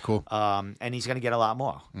 yes. That's cool. and he's going to get a lot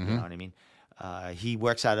more. You know what I mean? He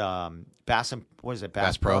works at Bass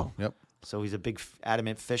Pro. Yep. So he's a big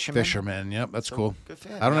adamant fisherman. Fisherman. Yep, that's cool. good for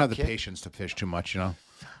him. I don't Yeah, have the kid. patience to fish too much, you know.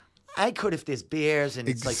 I could if there's bears and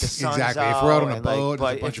it's like the sun's Exactly. out. If we're out on a and, boat,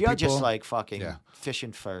 there's a but bunch if of you're just people. like fucking Yeah.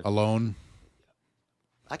 fishing for, Alone.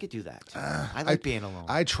 I could do that. Too. I like being alone.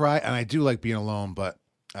 I try, and I do like being alone, but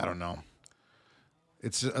I don't know.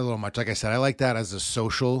 It's a little much. Like I said, I like that as a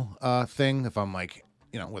social thing. If I'm like,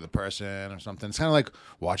 with a person or something, it's kind of like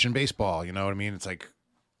watching baseball. You know what I mean? It's like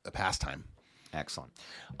a pastime. Excellent.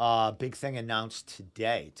 Big thing announced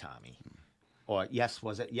today, Tommy. Or yes,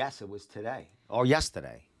 was it? Yes, it was today or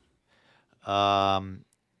yesterday.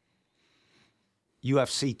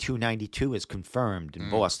 UFC 292 is confirmed in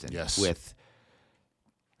Boston. Yes. With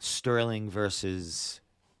Sterling versus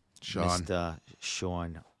Sean. Mr.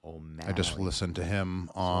 Sean O'Malley. I just listened to him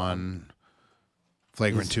on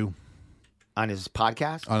Flagrant 2. On his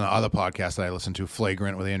podcast? On the other podcast that I listened to,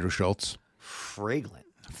 Flagrant with Andrew Schultz. Fragrant.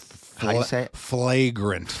 How do you say it?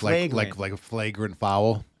 Flagrant. Flagrant. Like a flagrant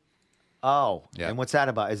foul. Oh, Yeah. And what's that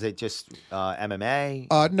about? Is it just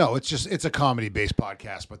MMA? No, it's a comedy-based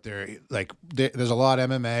podcast, but there's a lot of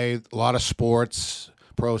MMA, a lot of sports,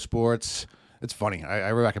 pro sports. It's funny.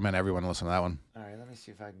 I recommend everyone listen to that one. All right, let me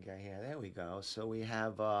see if I can get here. There we go. So we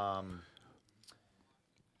have.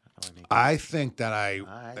 I think that I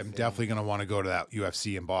am definitely going to want to go to that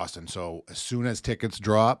UFC in Boston. So as soon as tickets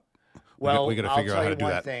drop, well, we got to figure out how to do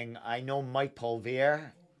that. One thing. I know Mike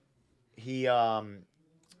Polvier. He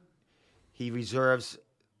reserves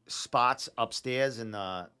spots upstairs in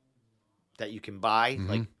the that you can buy.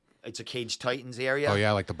 Like it's a Cage Titans area. Oh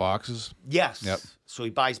yeah, like the boxes. Yes. Yep. So he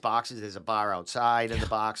buys boxes. There's a bar outside of the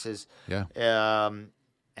boxes. Yeah.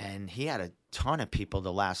 And he had a ton of people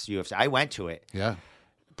the last UFC. I went to it. Yeah.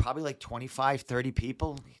 Probably like 25, 30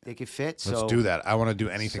 people they could fit. Let's do that. I want to do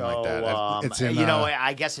anything like that. It's in,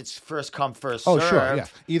 I guess it's first come, first oh, served. sure.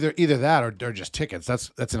 Yeah. Either that or just tickets.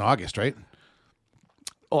 That's in August, right?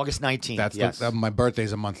 August 19th. That's yes. my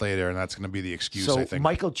birthday's a month later, and that's going to be the excuse, so I think.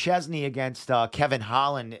 Michael Chesney against Kevin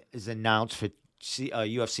Holland is announced for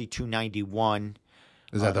UFC 291.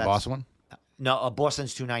 Is that the Boston one? No,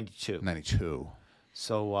 Boston's 292. 92.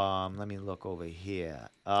 So let me look over here.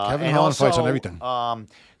 Kevin Holland fights on everything.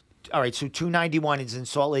 All right, so 291 is in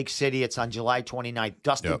Salt Lake City. It's on July 29th.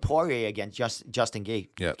 Dustin Poirier against Justin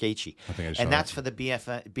Gaethje. I think I just and saw that's that. for the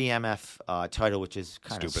BMF title, which is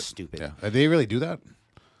kind of stupid. Yeah. Did they really do that?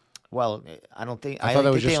 Well, I don't think. I I thought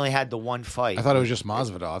think it was they only had the one fight. I thought it was just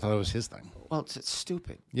Masvidal. I thought it was his thing. Well, it's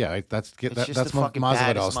stupid. Yeah, It's just that's the fucking baddest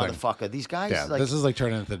Masvidal's thing. motherfucker. These guys, Yeah, this is like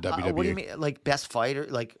turning into the WWE. what do you mean, like best fighter?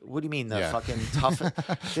 Like, what do you mean the Yeah. fucking tough? They're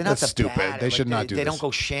not That's the stupid. bad. They should not do They this. don't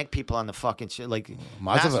go shank people on the fucking shit. Like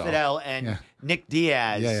Masvidal. Masvidal and Nick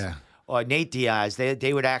Diaz, or Nate Diaz.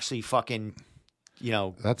 They would actually fucking,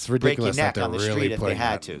 That's break your ridiculous neck that they're on the really street if they putting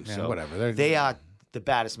had that- to. Yeah, So whatever. they are the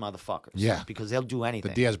baddest motherfuckers. Yeah. because they'll do The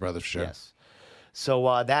anything. Diaz brothers, sure. Yes.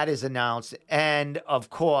 So that is announced, and of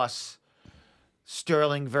course,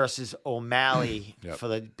 Sterling versus O'Malley for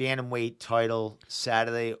the bantamweight title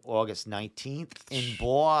Saturday, August 19th in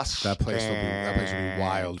Boston. That place will be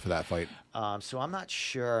wild for that fight. So I'm not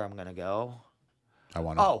sure I'm gonna go. I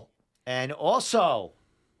want to. Oh, and also,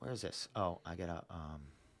 where is this? Oh, I gotta.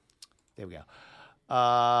 There we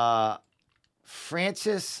go.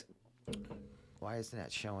 Francis. Why isn't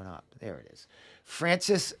that showing up? There it is.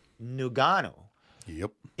 Francis Ngannou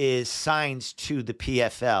Yep. is signed to the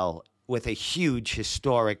PFL with a huge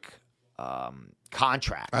historic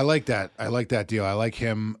contract. I like that. I like that deal. I like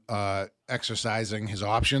him exercising his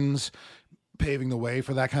options, paving the way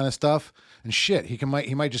for that kind of stuff. And shit, he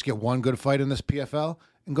might just get one good fight in this PFL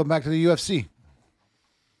and go back to the UFC.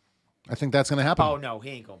 I think that's going to happen. Oh no, he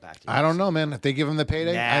ain't going back to. I don't know, man. If they give him the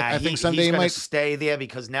payday, I think someday he's he gonna might stay there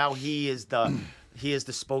because now he is the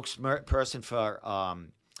spokesperson for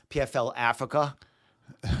PFL Africa.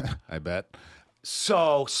 I bet.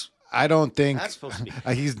 So I don't think that's supposed to be.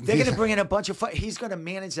 They're going to bring in a bunch of. He's going to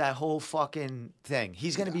manage that whole fucking thing.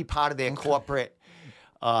 He's going to be part of their corporate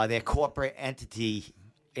entity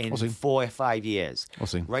in 4 or 5 years. We'll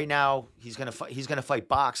see. Right now, he's going to fight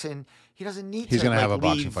boxing. He doesn't need. He's going to have a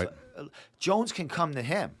boxing leave. fight. Jones can come to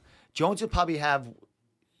him. Jones will probably have,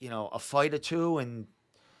 a fight or two, and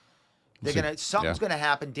something's gonna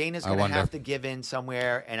happen. Dana's gonna have to give in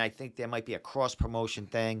somewhere, and I think there might be a cross promotion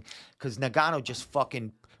thing because Ngannou just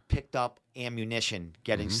fucking picked up ammunition,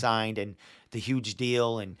 getting signed, and the huge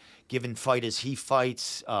deal, and giving fighters he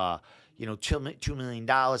fights. $2 million.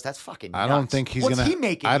 That's fucking nuts. I don't think he's What's gonna. he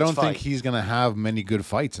making I each don't fight? think he's gonna have many good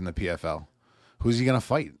fights in the PFL. Who's he gonna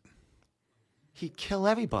fight? He'd kill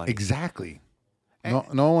everybody. Exactly. No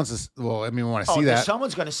one wants to. Well, I mean, we want to see there's that.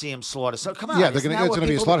 Someone's going to see him slaughter. So come on. Yeah, it's it's going to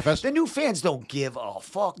be a slaughter fest. The new fans don't give a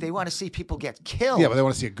fuck. They want to see people get killed. Yeah, but they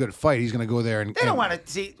want to see a good fight. He's going to go there and. They don't want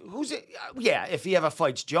to see who's it. Yeah, if he ever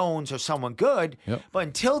fights Jones or someone good. Yep. But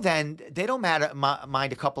until then, they don't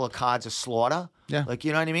mind a couple of cards of slaughter. Yeah. Like,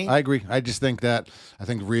 you know what I mean? I agree. I just think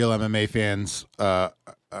real MMA fans are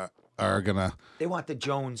gonna. They want the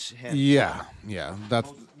Jones him. Yeah.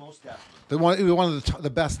 That's Most definitely. they want one of the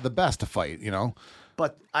best to fight.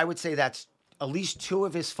 But I would say that's at least 2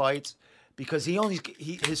 of his fights because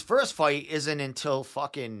his first fight isn't until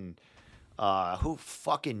fucking who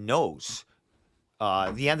fucking knows.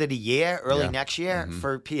 The end of the year, early next year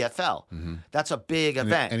for PFL. That's a big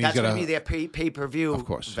event. and That's going to gotta- be their pay-per-view Of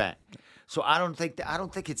course. event. So I don't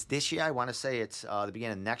think it's this year. I want to say it's the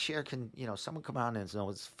beginning of next year. Can someone come on and know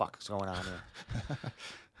what the fuck is going on here?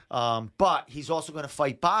 But he's also going to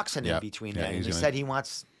fight boxing in between then. And he said he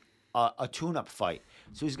wants a tune-up fight.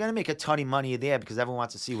 So he's going to make a ton of money there because everyone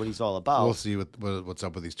wants to see what he's all about. We'll see what's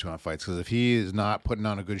up with these tune-up fights. Because if he is not putting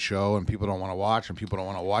on a good show and people don't want to watch and people don't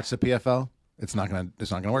want to watch the PFL, it's not gonna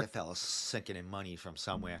work. PFL is sinking in money from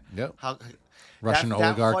somewhere. Yep. Russian Russian that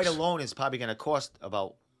oligarchs. fight alone is probably going to cost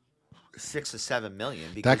about $6 or $7 million.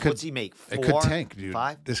 Because what's he make? It could tank, dude.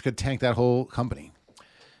 5? This could tank that whole company.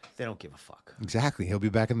 They don't give a fuck. Exactly. He'll be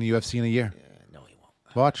back in the UFC in a year. Yeah, no, he won't.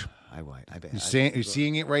 Watch. I won't. I bet. You're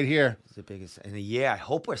seeing it right here. It's the biggest in a year. I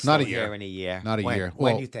hope we're still Not a year. here in a year. Not a When? year.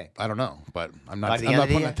 When Well, do you think? I don't know, but I'm By not. the I'm end not of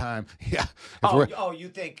the putting year? the time. Yeah. If we're- You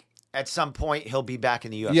think at some point he'll be back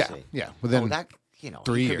in the UFC? Yeah. Yeah. Within that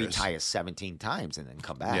 3 he could years. retire 17 times and then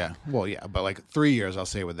come back. Yeah. Well, yeah, but like 3 years, I'll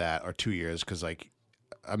say with that, or 2 years, because like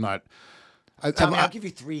I'm not. Tommy, I'll give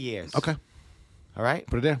you 3 years. Okay. All right.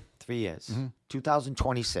 Put it there. 3 years.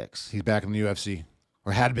 2026. He's back in the UFC,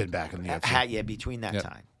 or had been back in the UFC. Yeah, between that Yep.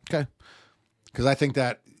 time. Okay. Because I think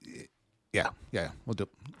that. Yeah. We'll do.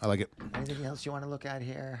 I like it. Anything else you want to look at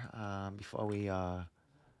here before we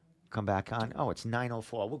come back on? Oh, it's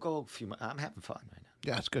 9:04. We'll go a few. I'm having fun right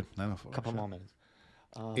now. Yeah, it's good. 9:04. A couple more minutes.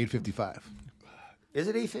 8:55. Is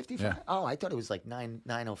it 8:55? Yeah. Oh, I thought it was like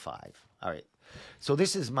 9:05. All right. So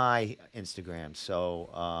this is my Instagram. So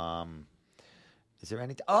is there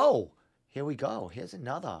anything? Oh, here we go. Here's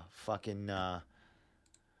another fucking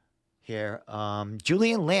here.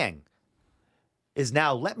 Julian Lang is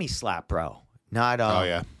now Let Me Slap Bro. Not Oh,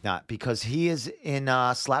 yeah. not because he is in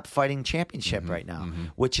slap fighting championship right now,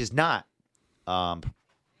 which is not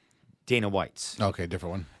Dana White's. Okay,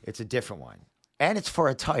 different one. It's a different one. And it's for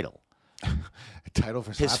a title. A title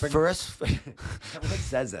for His slapping? first everyone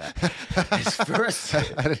says that. His first I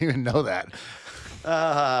didn't even know that.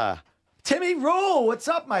 Timmy Rule, what's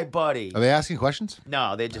up, my buddy? Are they asking questions?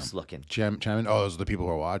 No, they're just looking. Chime in? Oh, those are the people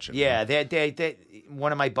who are watching. Yeah, they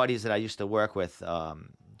one of my buddies that I used to work with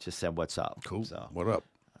just said what's up. Cool. So What up?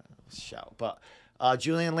 shout. But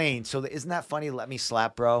Julian Lane, so isn't that funny? Let Me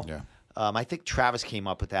Slap Bro. Yeah. I think Travis came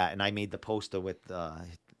up with that, and I made the poster with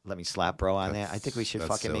Let Me Slap Bro on there. I think we should That's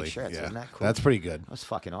fucking silly. make shirts. Yeah. Isn't that cool? That's pretty good. That was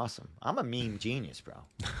fucking awesome. I'm a meme genius, bro.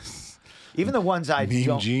 Even the ones I Meme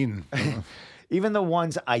don't, Gene. even the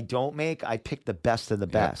ones I don't make, I pick the best of the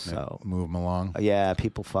best. Yeah, So move them along. yeah,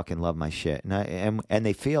 people fucking love my shit, and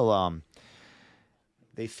they feel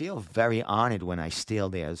very honored when I steal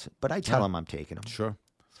theirs. But I tell them I'm taking them. Sure.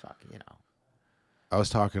 It's fucking, I was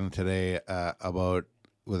talking today about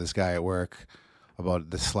with this guy at work about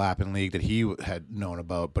the slapping league that he had known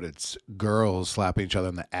about, but it's girls slapping each other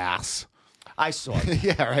in the ass. I saw it.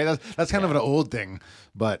 Yeah, right. That's kind of an old thing,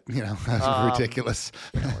 but that's ridiculous.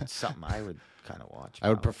 It's something I would kind of watch. I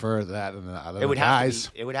would probably. prefer that than the other It would guys.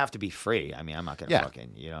 have to be. It would have to be free. I mean, I'm not gonna Yeah.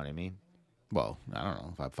 fucking. You know what I mean? Well, I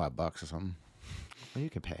don't know, $5 or something. Well, you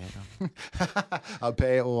can pay it. I'll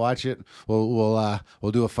pay it. We'll watch it.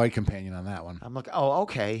 We'll do a fight companion on that one. I'm looking. Oh,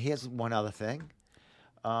 okay. Here's one other thing.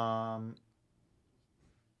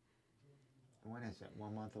 When is it?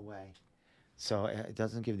 1 month away. So it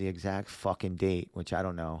doesn't give the exact fucking date, which I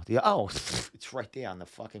don't know. It's right there on the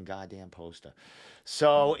fucking goddamn poster.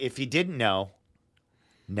 So if you didn't know,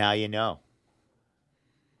 now you know.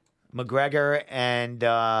 McGregor and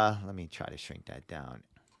let me try to shrink that down.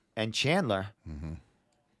 And Chandler,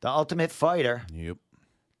 The Ultimate Fighter, Yep.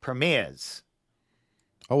 premieres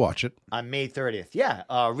I'll watch it. on May 30th. Yeah,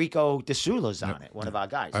 Rico DeSula's on it, one of our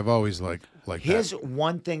guys. I've always liked Here's that.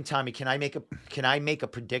 one thing, Tommy. Can I make a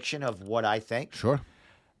prediction of what I think? Sure.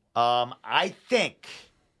 I think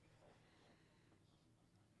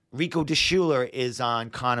Rico DeShula is on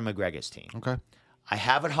Conor McGregor's team. Okay. I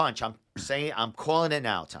have a hunch. I'm calling it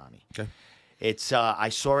now, Tommy. Okay. It's I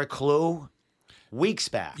saw a clue weeks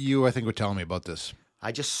back. You, I think, were telling me about this.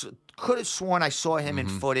 I just could have sworn I saw him in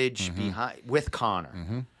footage behind with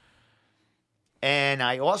Conor. And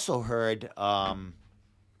I also heard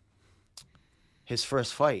his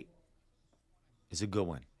first fight is a good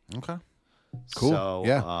one. Okay. Cool. So,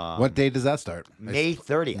 yeah. What day does that start? May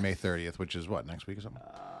 30th. May 30th, which is what, next week or something?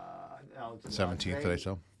 No, 17th today,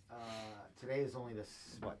 so. Today is only the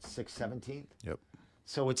 6th, 17th. Yep.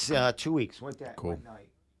 So it's 2 weeks. What day? Cool. What night?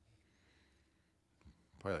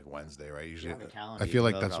 Probably like Wednesday, right? Usually. have a calendar, I you feel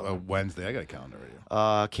can like look that's up. a Wednesday. I got a calendar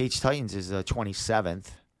right here. Cage Titans is the 27th. Celtics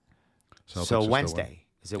are So still Wednesday.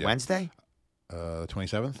 Is it Yeah. Wednesday? The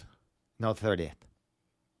 27th? No, 30th.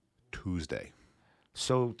 Tuesday.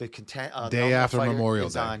 So the day after Memorial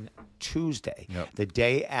is Day. on Tuesday. Yep. The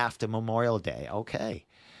day after Memorial Day. Okay.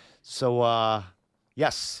 So,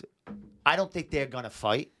 yes, I don't think they're going to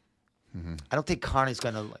fight. Mm-hmm. I don't think Connor's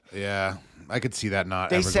going to. Yeah, I could see that not.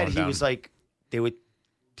 They ever said going he down. was like,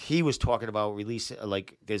 he was talking about releasing,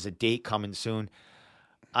 like, there's a date coming soon.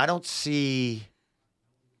 I don't see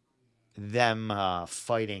them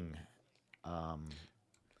fighting Yeah,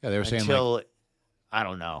 they were saying until, I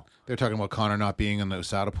don't know. they're talking about Connor not being in the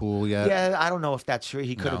USADA pool yet. Yeah, I don't know if that's true.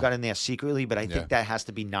 He could have No. got in there secretly, but I think that has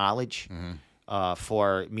to be knowledge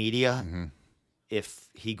for media if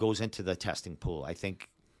he goes into the testing pool. I think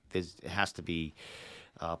it has to be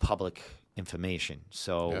public information.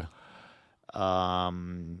 So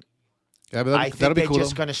Yeah, but I think that'll be they're cool.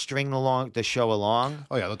 just going to string the show along.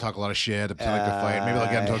 Oh yeah, they'll talk a lot of shit. Pretend like they're fighting. Maybe they'll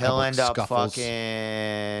get into a He'll couple end up scuffles.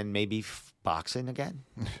 fucking maybe boxing again,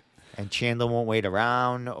 and Chandler won't wait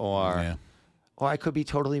around, or I could be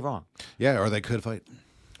totally wrong. Yeah, or they could fight.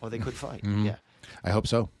 Or they could fight. Mm-hmm. Yeah, I hope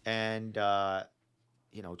so. and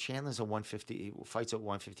Chandler's a 150 fights at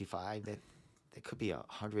 155. That could be a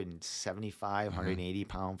 175, 180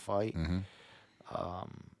 pound fight.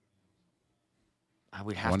 I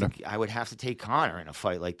would have to take Connor in a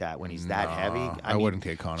fight like that when he's that heavy. I wouldn't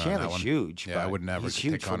take Connor on that Chandler's one. huge. Yeah, I but would never he's take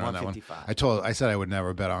huge Connor for on that one. 155. I said I would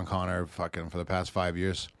never bet on Connor fucking for the past 5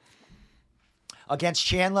 years. Against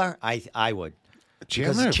Chandler, I would.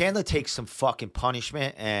 Because Chandler takes some fucking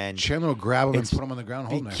punishment, and Chandler will grab him and put him on the ground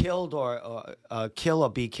be holding him. killed or kill or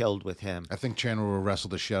be killed with him. I think Chandler will wrestle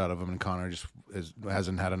the shit out of him, and Connor just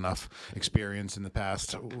hasn't had enough experience in the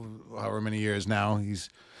past however many years now. He's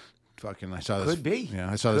fucking. I saw this. Could be.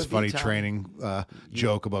 Yeah, I saw this Could be, funny Tom. training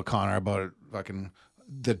joke about Connor about fucking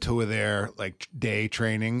the two of their like day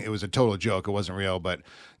training. It was a total joke. It wasn't real, but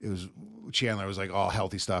it was. Chandler was like all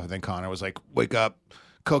healthy stuff, and then Connor was like, "Wake up,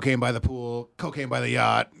 cocaine by the pool, cocaine by the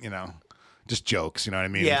yacht." You know. Just jokes, you know what I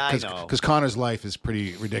mean? Yeah, I know. Because Connor's life is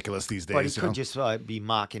pretty ridiculous these days. But he you could know? just be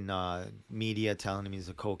mocking media, telling him he's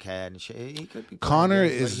a cokehead and shit. He could be. Connor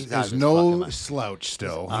he's out is of his fucking no mind. slouch.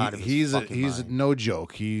 Still, out of his he's fucking mind. no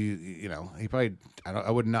joke. He probably.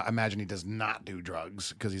 I would not imagine he does not do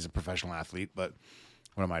drugs because he's a professional athlete. But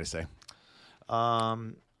what am I to say?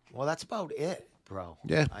 Well, that's about it, bro.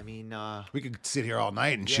 Yeah. I mean, We could sit here all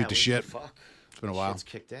night and shoot the we- shit. Fuck. It's been a while. Shit's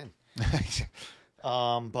kicked in.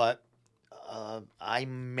 But I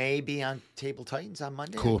may be on Table Titans on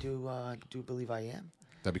Monday. Cool. I do believe I am.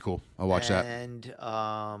 That'd be cool. I'll watch that. And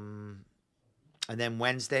then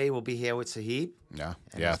Wednesday we'll be here with Sahib. Yeah,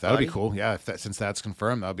 and yeah, his that'll be buddy. cool. Yeah, since that's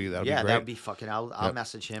confirmed, that'll be great. That'd be fucking. I'll Yep.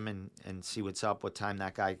 message him and see what's up. What time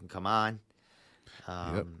that guy can come on.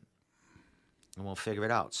 And we'll figure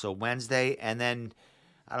it out. So Wednesday, and then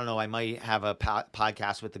I don't know. I might have a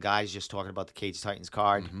podcast with the guys just talking about the Cage Titans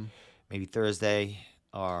card. Maybe Thursday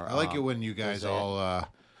or. I like it when you guys Thursday. all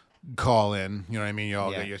call in. You know what I mean? You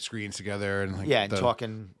all Yeah. get your screens together and like and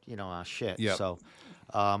talking, shit. Yep. So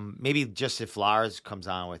maybe just if Lars comes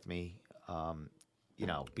on with me,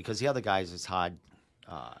 because the other guys, it's hard.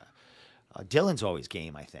 Dylan's always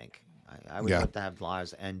game, I think. I would love to have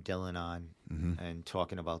Lars and Dylan on and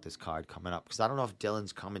talking about this card coming up, because I don't know if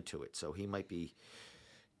Dylan's coming to it, so he might be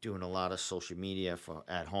doing a lot of social media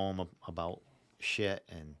at home about shit,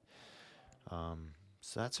 and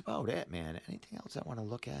so that's about it, man. Anything else I want to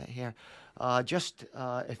look at here? Just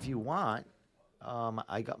if you want,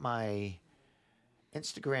 I got my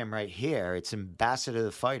Instagram right here. It's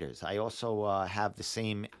Ambassadortofighters. I also have the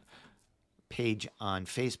same page on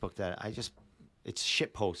Facebook that it's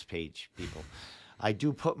shitpost page, people. I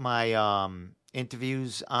do put my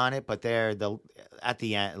interviews on it, but they're at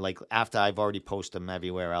the end, like after I've already posted them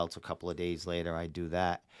everywhere else. A couple of days later, I do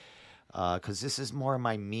that because this is more of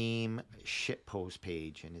my meme shitpost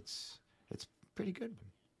page, and it's pretty good.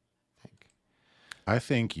 I think I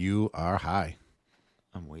think you are high.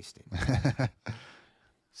 I'm wasting.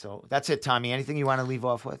 So that's it, Tommy. Anything you want to leave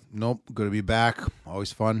off with? Nope. Good to be back.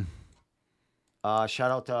 Always fun.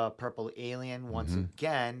 Shout out to Purple Alien once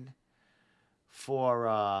again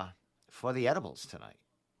for the edibles tonight.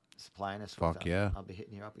 Supplying us with Fuck yeah. I'll be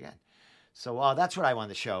hitting you up again. So that's what I wanted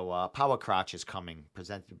to show. Power Crotch is coming,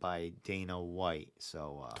 presented by Dana White.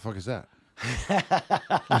 So The fuck is that?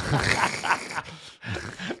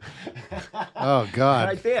 Oh God.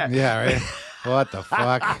 Right there. Yeah. Right. What the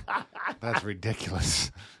fuck? That's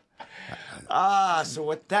ridiculous. So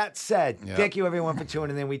with that said, Yeah. thank you everyone for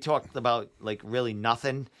tuning in. We talked about like really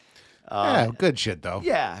nothing. Yeah. Good shit though.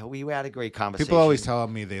 Yeah, we had a great conversation. People always tell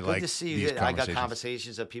me they Good like to see these that I got conversations.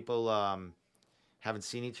 conversations of people Haven't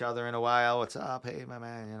seen each other in a while. What's up? Hey, my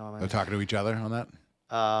man. You know, They're talking to each other on that?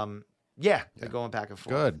 Yeah, they're going back and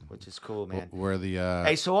forth. Good. Which is cool, man. We're the...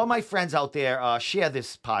 Hey, so all my friends out there, share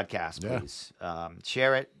this podcast, Yeah. please.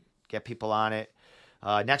 Share it. Get people on it.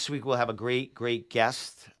 Next week, we'll have a great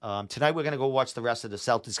guest. Tonight, we're going to go watch the rest of the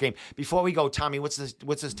Celtics game. Before we go, Tommy, what's this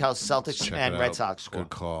tell Celtics Check and it Red out. Sox score? Good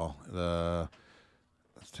call.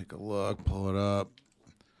 Let's take a look. Pull it up.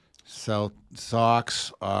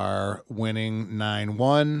 Sox are winning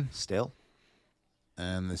 9-1. Still?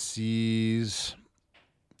 And the C's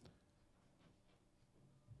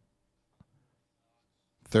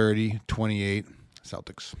 30-28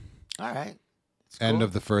 Celtics. All right. End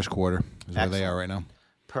of the first quarter is where they are right now.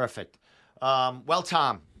 Perfect. Well,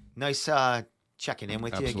 Tom, nice checking in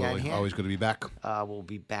with you again here. Always good to be back. We'll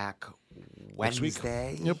be back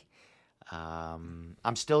Wednesday. Yep.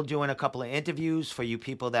 I'm still doing a couple of interviews for you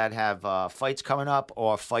people that have fights coming up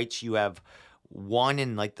or fights you have won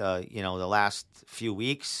in like the last few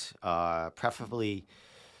weeks. Preferably,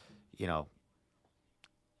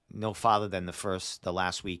 no farther than the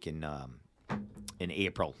last week in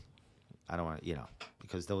April. I don't want to,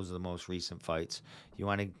 because those are the most recent fights. You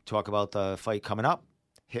want to talk about the fight coming up?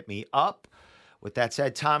 Hit me up. With that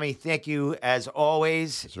said, Tommy, thank you as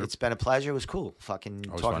always. Yes, sir. It's been a pleasure. It was cool fucking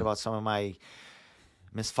Always talking fun. about some of my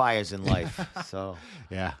misfires in life. So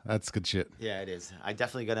Yeah, that's good shit. yeah, it is. I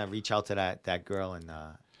definitely gonna reach out to that girl and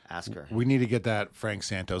ask her. We need to get that Frank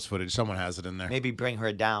Santos footage. Someone has it in there. Maybe bring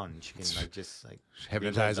her down. She can just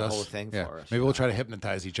Hypnotize relive us. the whole thing Yeah. for us. Maybe we'll try to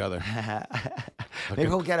hypnotize each other. Maybe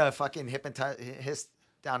we'll get a fucking hypnotist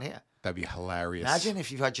down here. That'd be hilarious. Imagine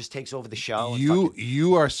if you just takes over the show. And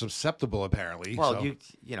You are susceptible apparently. well, so.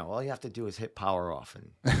 all you have to do is hit power off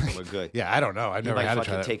and we're good. Yeah, I don't know. I've You never might had to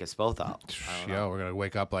fucking try that. take us both out. I don't know. Yeah, we're gonna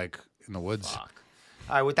wake up like in the woods. Fuck.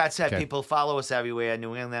 All right, with that said, Okay. people, follow us everywhere.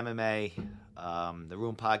 New England MMA, The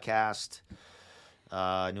Room Podcast,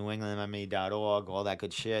 NewEnglandMMA.org, all that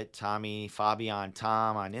good shit. Tommy, Fabian,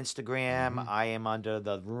 Tom on Instagram. Mm-hmm. I am under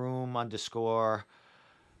The Room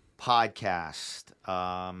 _podcast.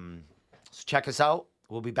 So check us out.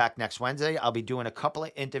 We'll be back next Wednesday. I'll be doing a couple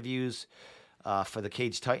of interviews for the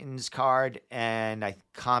Cage Titans card and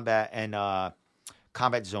Combat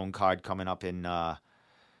Zone card coming up in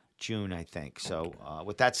June, I think. So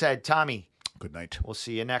with that said, Tommy, Good night. we'll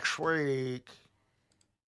see you next week.